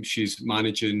 She's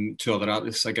managing two other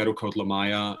artists, a girl called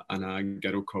Lamaya and a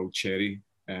girl called Cherry.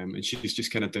 And she's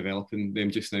just kind of developing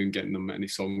them just now and getting them into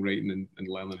songwriting and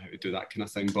learning how to do that kind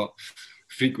of thing. But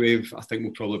Freakwave, I think,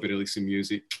 will probably be releasing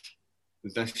music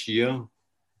this year.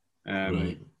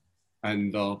 Right.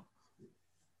 And the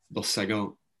singer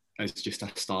is just a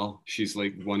star. She's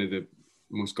like one of the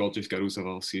most gorgeous girls I've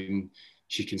ever seen.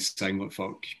 She can sing like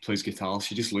fuck, she plays guitar.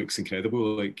 She just looks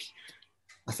incredible. Like,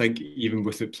 I think even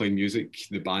with it playing music,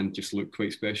 the band just looked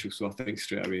quite special. So I think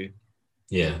straight away.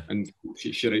 Yeah. And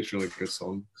she writes really good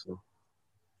songs. So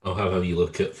I'll have a wee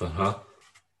look at for her.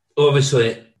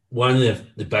 Obviously, one of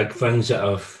the big things that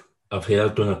I've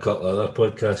heard on a couple of other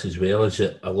podcasts as well is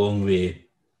that along with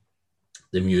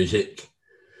the music,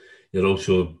 you're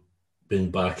also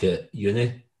been back at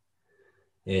uni.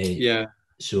 Yeah.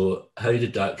 So how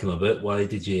did that come about? Why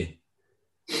did you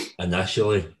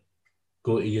initially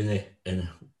go to uni, and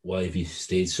why have you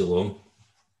stayed so long?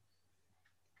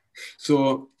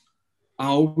 So I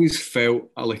always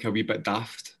felt like a wee bit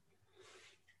daft.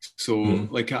 So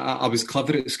like I was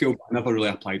clever at school, but I never really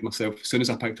applied myself. As soon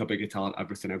as I picked up a guitar,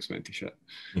 everything else went to shit.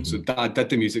 So I did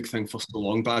the music thing for so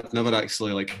long, but I'd never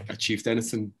actually like achieved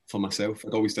anything for myself.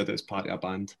 I'd always did it as part of a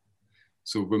band.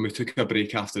 So when we took a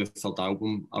break after the third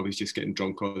album, I was just getting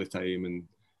drunk all the time and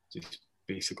just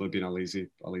basically being a lazy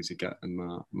git.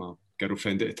 And my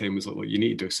girlfriend at the time was like, you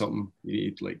need to do something.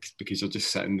 You need because you're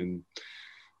just sitting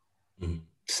and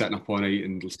sitting up all night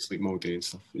and sleeping all day and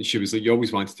stuff. And she was like, you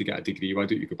always wanted to get a degree, why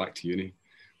don't you go back to uni?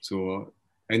 So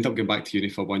I ended up going back to uni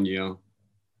for 1 year,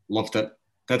 loved it,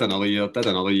 did another year,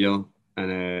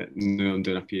 and now I'm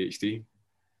doing a PhD.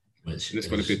 It's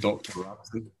going to be Dr.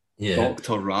 Rabson. Yeah.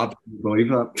 Dr. Rab, believe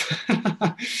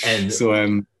that. And so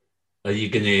are you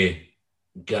going to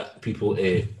get people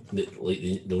to,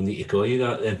 they'll need to call you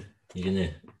that then? You're going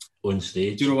to, on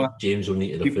stage, do you know what? James will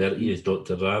need to refer to you as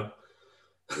Dr. Rab.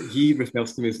 He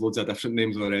refers to me as loads of different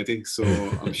names already, so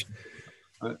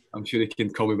I'm sure he can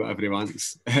call me whatever he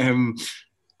wants.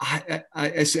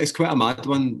 It's quite a mad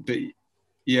one, but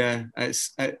yeah,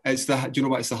 it's the, do you know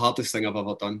what? It's the hardest thing I've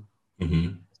ever done.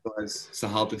 So it's the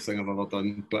hardest thing I've ever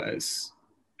done, but it's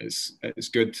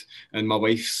good. And my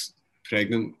wife's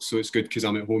pregnant, so it's good because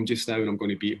I'm at home just now and I'm going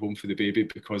to be at home for the baby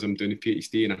because I'm doing a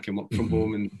PhD and I can work from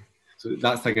home. And so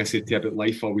that thing I said to you about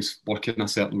life always working a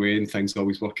certain way and things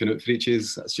always working out for each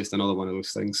is, that's just another one of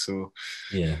those things. So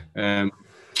yeah. And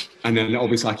then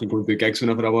obviously I can go and do gigs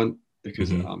whenever I want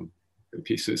because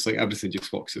piece. So it's like everything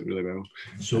just works out really well.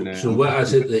 So, what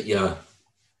is it that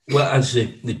what is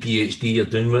the PhD you're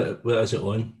doing? What is it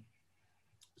on?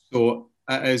 So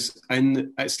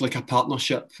it's like a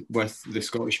partnership with the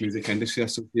Scottish Music Industry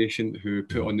Association, who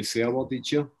put on the SAY Award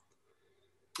each year.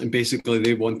 And basically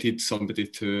they wanted somebody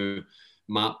to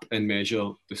map and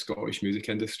measure the Scottish music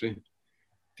industry,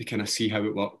 to kind of see how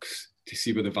it works, to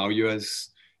see where the value is,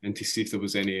 and to see if there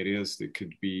was any areas that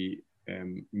could be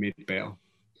made better,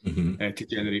 to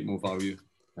generate more value.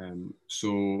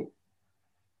 So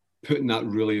putting that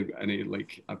really in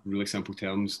like a really simple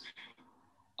terms,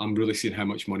 I'm really seeing how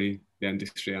much money the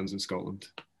industry earns in Scotland,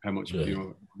 how much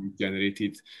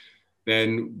generated.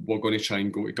 Then we're going to try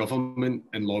and go to government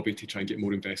and lobby to try and get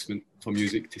more investment for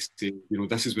music, to say,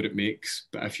 this is what it makes,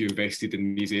 but if you invested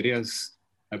in these areas,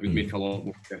 it would make a lot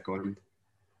more for the economy.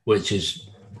 Which is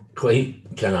quite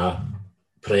kind of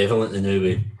prevalent now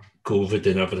with COVID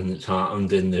and everything that's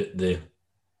happened, and the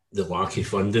lack of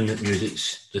funding that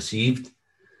music's received.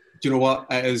 Do you know what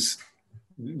it is?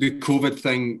 The COVID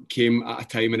thing came at a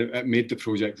time and it made the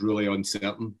project really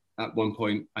uncertain at one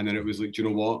point, and then it was like, do you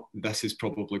know what? This is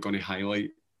probably going to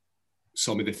highlight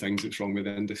some of the things that's wrong with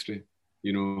the industry,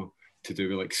 to do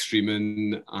with like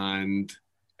streaming and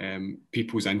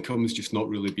people's incomes just not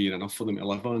really being enough for them to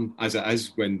live on, as it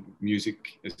is when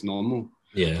music is normal.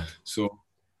 Yeah. So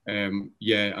I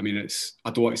mean, I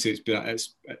don't want to say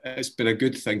it's been a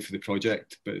good thing for the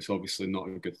project, but it's obviously not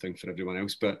a good thing for everyone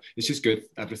else. But it's just good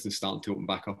everything's starting to open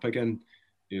back up again.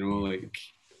 Like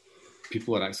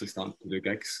people are actually starting to do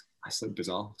gigs. That's like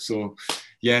bizarre. So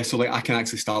like I can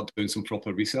actually start doing some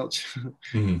proper research.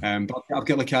 But I've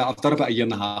got I've done about a year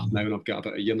and a half now, and I've got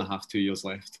about a year and a half, 2 years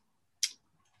left.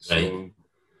 Right. So,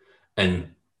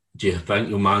 and do you think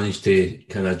you'll manage to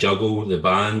kind of juggle the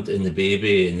band and the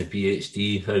baby and the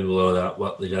PhD? How will all that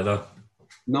work together?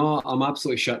 No, I'm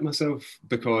absolutely shitting myself,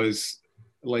 because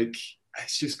like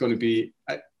it's just going to be,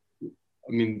 I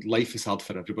mean, life is hard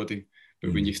for everybody,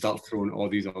 but when you start throwing all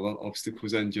these other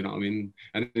obstacles in, do you know what I mean?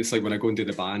 And it's like when I go and do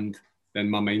the band, then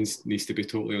my mind needs to be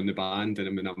totally on the band,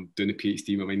 and when I'm doing a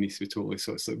PhD, my mind needs to be totally,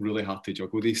 so it's like really hard to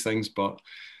juggle these things. But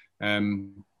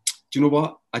do you know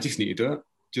what? I just need to do it.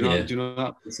 Do you know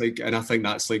that? It's like, and I think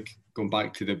that's like going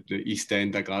back to the East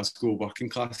End of Glasgow working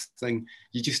class thing.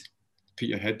 You just put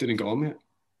your head down and get on with it.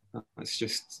 That's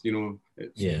just,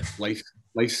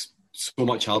 life's so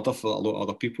much harder for a lot of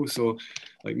other people. So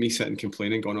like me sitting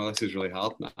complaining, going, oh, this is really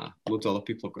hard. Nah, loads of other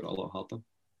people have got it a lot harder.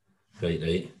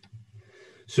 Right.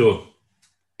 So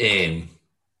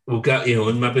we'll get you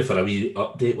on maybe for a wee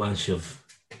update once you've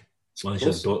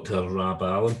Dr. Rab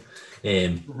Allen.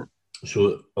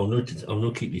 So I'll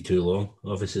not keep you too long.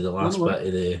 Obviously, the last bit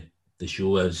of the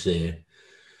show is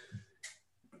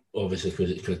obviously because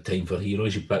it's time for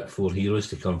heroes. You pick 4 heroes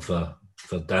to come for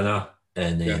dinner,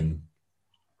 and then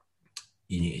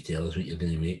you need to tell us what you're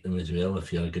going to make them as well,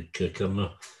 if you're a good cook or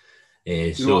not.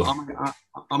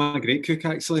 I'm a great cook,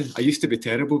 actually. I used to be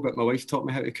terrible, but my wife taught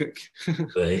me how to cook.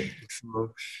 Right.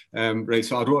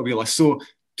 So I wrote a wee list. So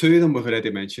 2 of them we've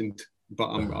already mentioned, but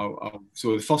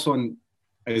so the first one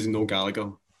is Noel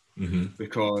Gallagher,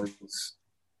 because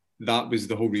that was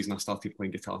the whole reason I started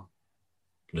playing guitar.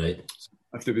 Right.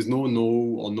 If there was no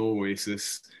Noel or no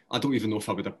Oasis, I don't even know if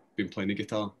I would have been playing the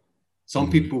guitar.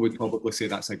 Some people would probably say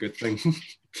that's a good thing,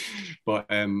 but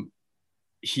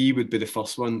he would be the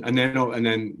first one. And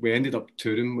then we ended up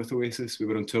touring with Oasis. We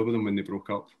were on tour with them when they broke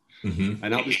up,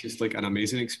 and that was just like an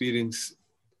amazing experience.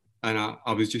 And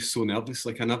I was just so nervous.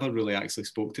 Like I never really actually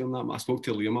spoke to him that much. I spoke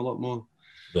to Liam a lot more.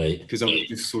 Right. Because I was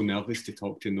just so nervous to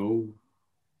talk to Noel.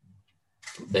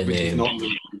 And which is not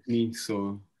really me,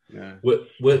 so yeah.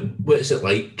 What's it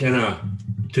like kind of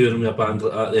touring with a band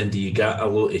like that then? Do you get a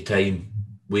lot of time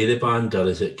with the band, or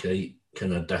is it quite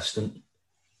kind of distant?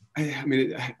 I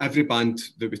mean, every band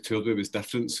that we toured with was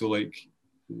different. So like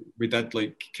we did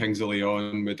like Kings of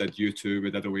Leon, we did U2, we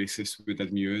did Oasis, we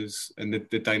did Muse, and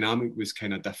the dynamic was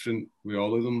kind of different with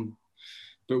all of them.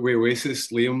 But with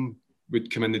Oasis, Liam would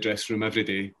come in the dressing room every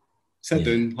day, sit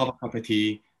down, have a cup of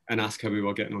tea, and ask how we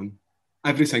were getting on.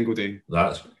 Every single day.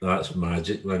 That's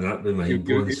magic, man. That'd be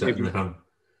mind-blowing sitting with him.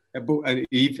 And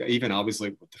even I was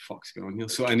like, what the fuck's going on here?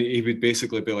 So, and he would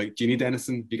basically be like, do you need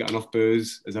anything? You got enough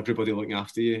booze? Is everybody looking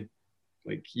after you?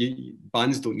 Like,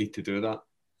 bands don't need to do that.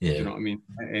 Yeah. Do you know what I mean?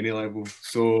 At any level.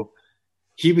 So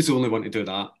he was the only one to do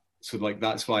that. So like,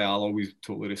 that's why I'll always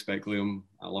totally respect Liam.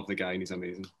 I love the guy and he's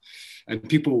amazing. And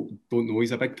people don't know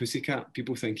he's a big pussycat.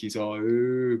 People think he's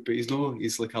but he's not.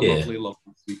 He's like a lovely,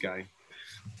 lovely, sweet guy.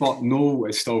 But no,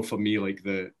 it's still for me like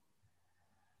the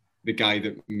guy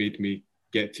that made me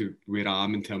get to where I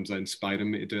am in terms of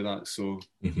inspiring me to do that. So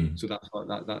so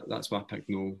that's why I picked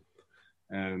Noel.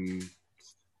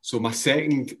 So my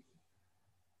second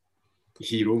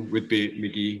hero would be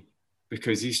McGee,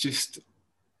 because he's just.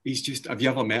 Have you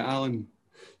ever met Alan?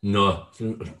 No,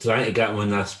 I'm trying to get him on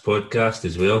this podcast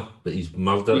as well, but he's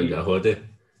murdered to get a hold of.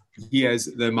 He is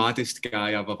the maddest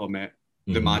guy I've ever met.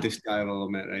 The maddest guy I've ever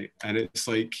met, right? And it's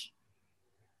like,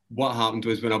 what happened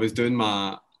was when I was doing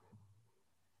my,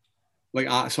 like,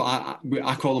 I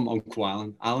call him Uncle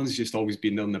Alan. Alan's just always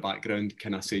been there in the background,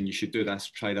 kind of saying, you should do this,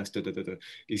 try this, da da da da.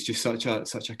 He's just such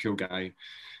a cool guy.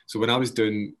 So when I was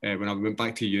doing, when I went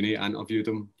back to uni, I interviewed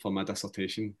him for my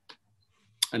dissertation.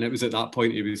 And it was at that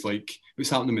point, he was like, what's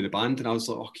happening with the band? And I was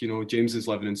like, oh, you know, James is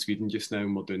living in Sweden just now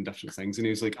and we're doing different things. And he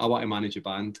was like, I want to manage a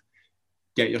band.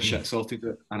 Get your shit sorted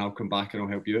and I'll come back and I'll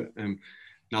help you out. And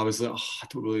I was like, oh, I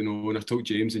don't really know. And I told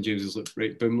James, and James was like,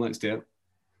 right, boom, let's do it.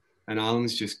 And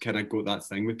Alan's just kind of got that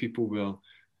thing with people where,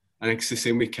 and it's the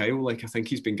same with Kyle. Like, I think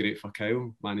he's been great for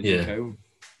Kyle, managing Kyle.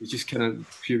 He's just kind of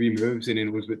few wee moves and he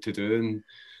knows what to do. And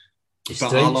he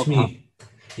strikes me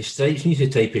as the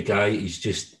type of guy, he's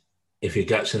just, if he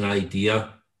gets an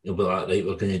idea, he'll be like, right,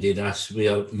 we're going to do this.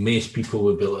 Where most people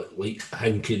would be like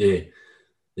think of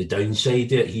the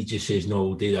downside of it. He just says, no,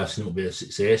 we'll do this and it'll be a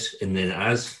success. And then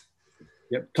it is.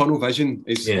 Yep, tunnel vision.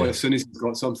 Is as soon as he's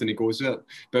got something, he goes with it.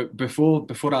 But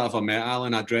before I ever met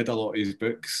Alan, I'd read a lot of his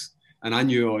books and I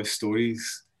knew all his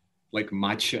stories, like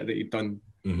mad shit that he'd done.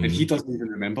 And he doesn't even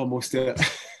remember most of it.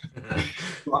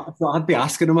 So I'd be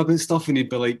asking him about stuff and he'd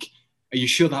be like, are you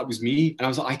sure that was me? And I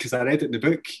was like, because I read it in the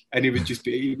book. And he was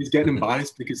getting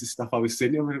embarrassed because of the stuff I was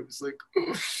saying to him. And it was like,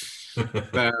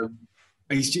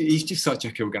 he's just such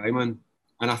a cool guy, man.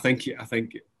 And I think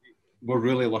we're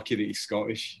really lucky that he's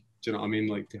Scottish. Do you know what I mean?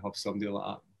 Like, to have somebody like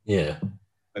that. Yeah.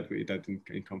 Did what he did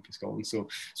in come from Scotland. So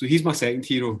he's my second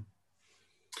hero.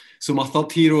 So my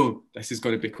third hero, this is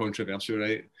going to be controversial,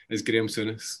 right, is Graham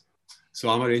Souness. So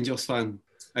I'm a Rangers fan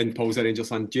and Paul's a Rangers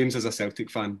fan. James is a Celtic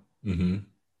fan.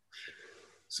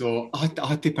 So I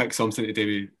had to pick something to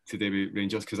do with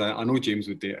Rangers because I know James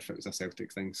would do it if it was a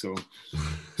Celtic thing. So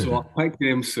I picked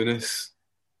Graham Souness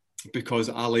because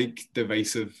I like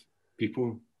divisive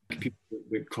people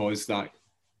that cause that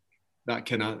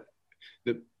kind of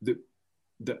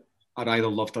that are either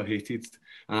loved or hated.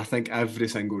 And I think every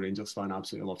single Rangers fan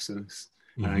absolutely loves Souness.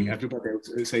 And I think everybody else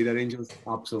outside the Rangers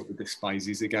absolutely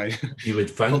despises the guy. You would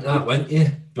think that, wouldn't you?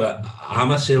 But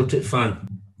I'm a Celtic fan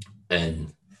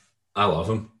and I love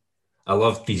him. I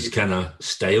love his kind of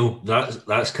style.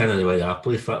 That's kind of the way I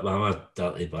play football. I'm a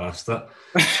dirty bastard.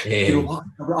 You know what?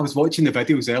 I was watching the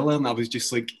videos earlier and I was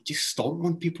just like, just stomp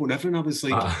on people and everything. I was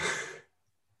like,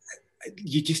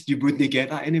 you wouldn't get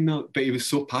that anymore. But he was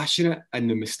so passionate and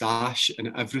the moustache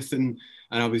and everything.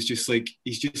 And I was just like,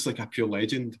 he's just like a pure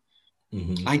legend.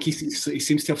 I think he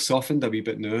seems to have softened a wee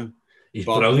bit now. He's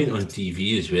brilliant on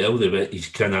TV as well. He's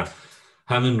kind of,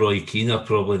 him and Roy Keane are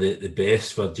probably the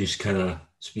best for just kind of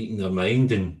speaking their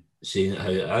mind and saying it how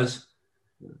it is.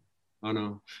 I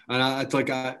know.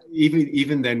 And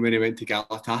even then when he went to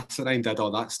Galatasaray and did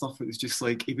all that stuff, it was just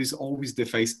like, he was always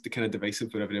kind of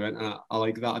divisive wherever he went. And I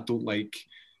like that. I don't like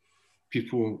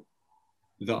people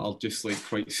that are just like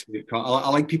quite straight. I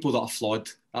like people that are flawed.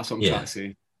 That's what I'm trying to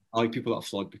say. I like people that are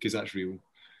flawed because that's real.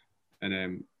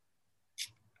 And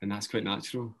that's quite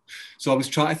natural. So I was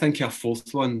trying to think of a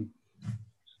fourth one.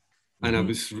 And I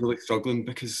was really struggling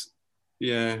because,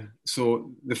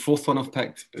 so the fourth one I've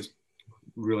picked is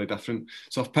really different.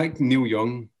 So I've picked Neil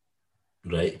Young.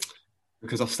 Right.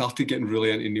 Because I've started getting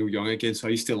really into Neil Young again. So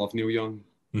I used to love Neil Young.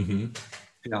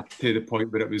 Yeah, to the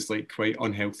point where it was like quite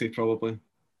unhealthy probably,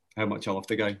 how much I loved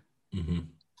the guy.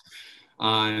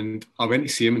 And I went to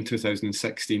see him in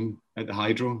 2016 at the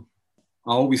Hydro.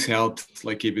 I always heard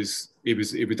like he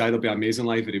would either be amazing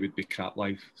live or he would be crap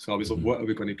live. So I was like, what are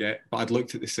we going to get? But I'd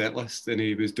looked at the set list and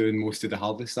he was doing most of the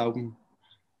Harvest album.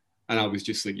 And I was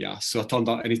just like, yeah. So I turned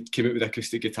up and he came out with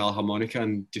acoustic guitar harmonica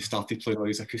and just started playing all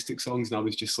these acoustic songs. And I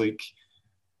was just like,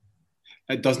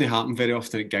 it doesn't happen very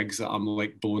often at gigs that I'm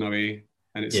like blown away.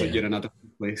 And it's like, you're in a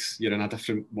different place, you're in a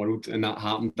different world. And that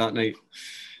happened that night.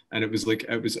 And it was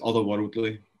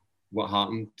otherworldly what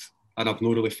happened. And I've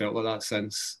not really felt like that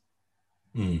since.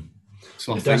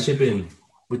 So would that have been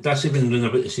running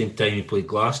about the same time he played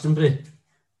Glastonbury?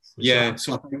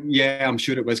 I'm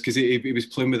sure it was because he was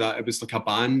playing with that. It was like a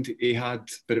band he had,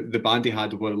 but the band he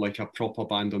had were like a proper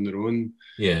band on their own.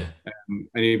 And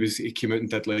he came out and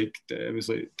did like, it was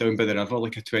like Down by the River,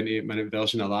 like a 28-minute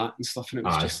version of that and stuff. And it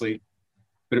was just like,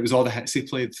 but it was all the hits he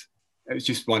played. it was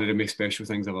just one of the most special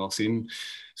things I've ever seen.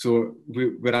 So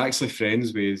we're actually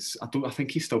friends with, I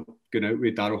think he's still going out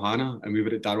with Daryl Hannah, and we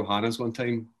were at Daryl Hannah's one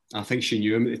time. I think she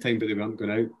knew him at the time, but they weren't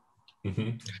going out.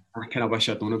 I kind of wish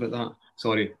I'd known about that.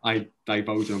 Sorry, I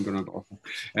divulge and I'm going a bit awful.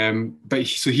 But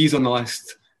so he's on the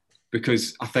list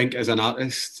because I think as an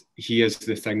artist, he is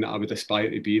the thing that I would aspire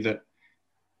to be, that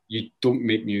you don't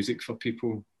make music for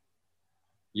people.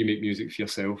 You make music for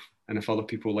yourself. And if other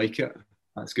people like it,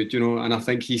 that's good, you know. And I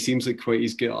think he seems like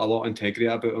he's got a lot of integrity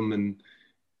about him, and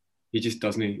he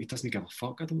doesn't give a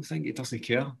fuck, I don't think. He doesn't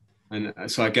care. And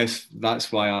so I guess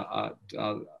that's why I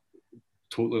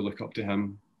totally look up to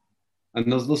him. And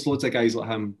there's loads of guys like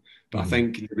him, but I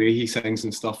think the way he sings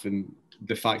and stuff, and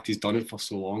the fact he's done it for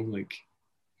so long, like...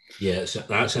 Yeah,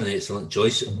 that's an excellent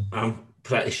choice. I'm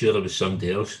pretty sure there was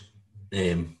somebody else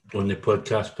on the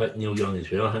podcast picked Neil Young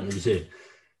as well. I think it was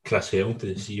Chris Hell to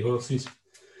the Seahorses.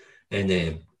 And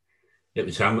it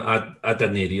was him. I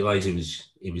didn't realise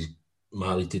he was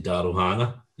married to Daryl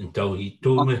Hannah until he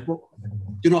told me.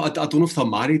 You know, I don't know if they're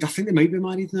married. I think they might be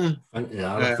married now.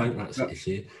 I think that's what they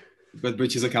say. But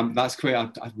which is like that's quite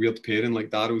a weird pairing. Like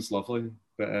Daryl's lovely,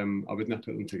 but I wouldn't have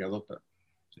put them together. But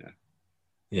yeah.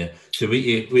 Yeah. So what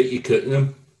you cooking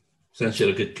them? Since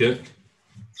you're a good cook.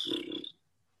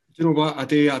 You know what? I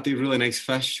do really nice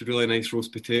fish, really nice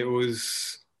roast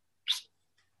potatoes.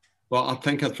 Well, I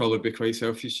think I'd probably be quite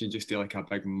selfish and just do like a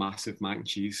big massive mac and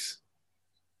cheese.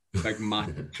 Big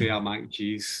tray of mac and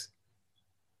cheese.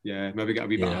 Yeah, maybe get a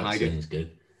wee bit of haggis. Sounds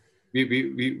good.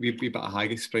 Wee bit of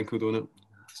haggis sprinkled on it.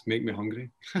 It's make me hungry.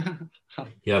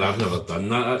 Yeah, I've never done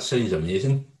that. That sounds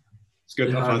amazing. It's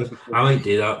good. I might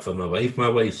do that for my wife. My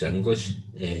wife's English.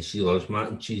 She loves mac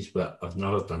and cheese, but I've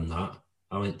never done that.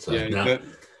 I might try that.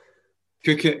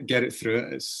 Cook it, get it through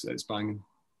it. It's banging.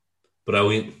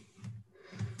 Brilliant.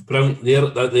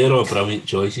 They're all brilliant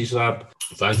choices, Rab.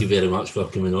 Thank you very much for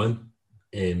coming on.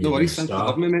 No worries. Thanks for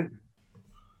having me, mate.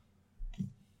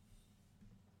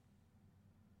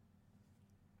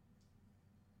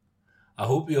 I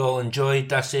hope you all enjoyed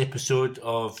this episode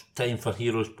of Time for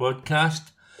Heroes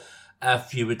podcast.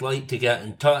 If you would like to get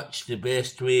in touch, the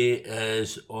best way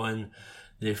is on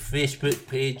the Facebook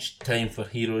page, Time for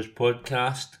Heroes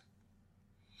podcast,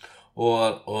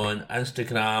 or on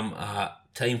Instagram at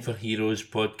Time for Heroes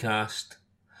podcast,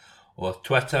 or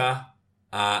Twitter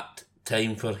at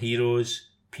Time for Heroes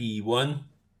P1,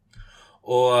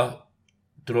 or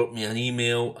drop me an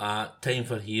email at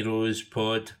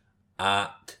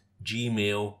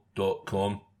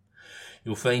timeforheroespod@gmail.com.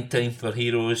 You'll find Time for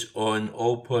Heroes on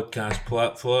all podcast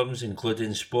platforms,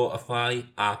 including Spotify,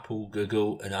 Apple,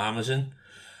 Google and Amazon.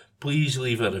 Please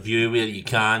leave a review where you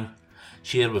can,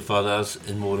 share with others,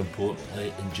 and more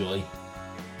importantly, enjoy.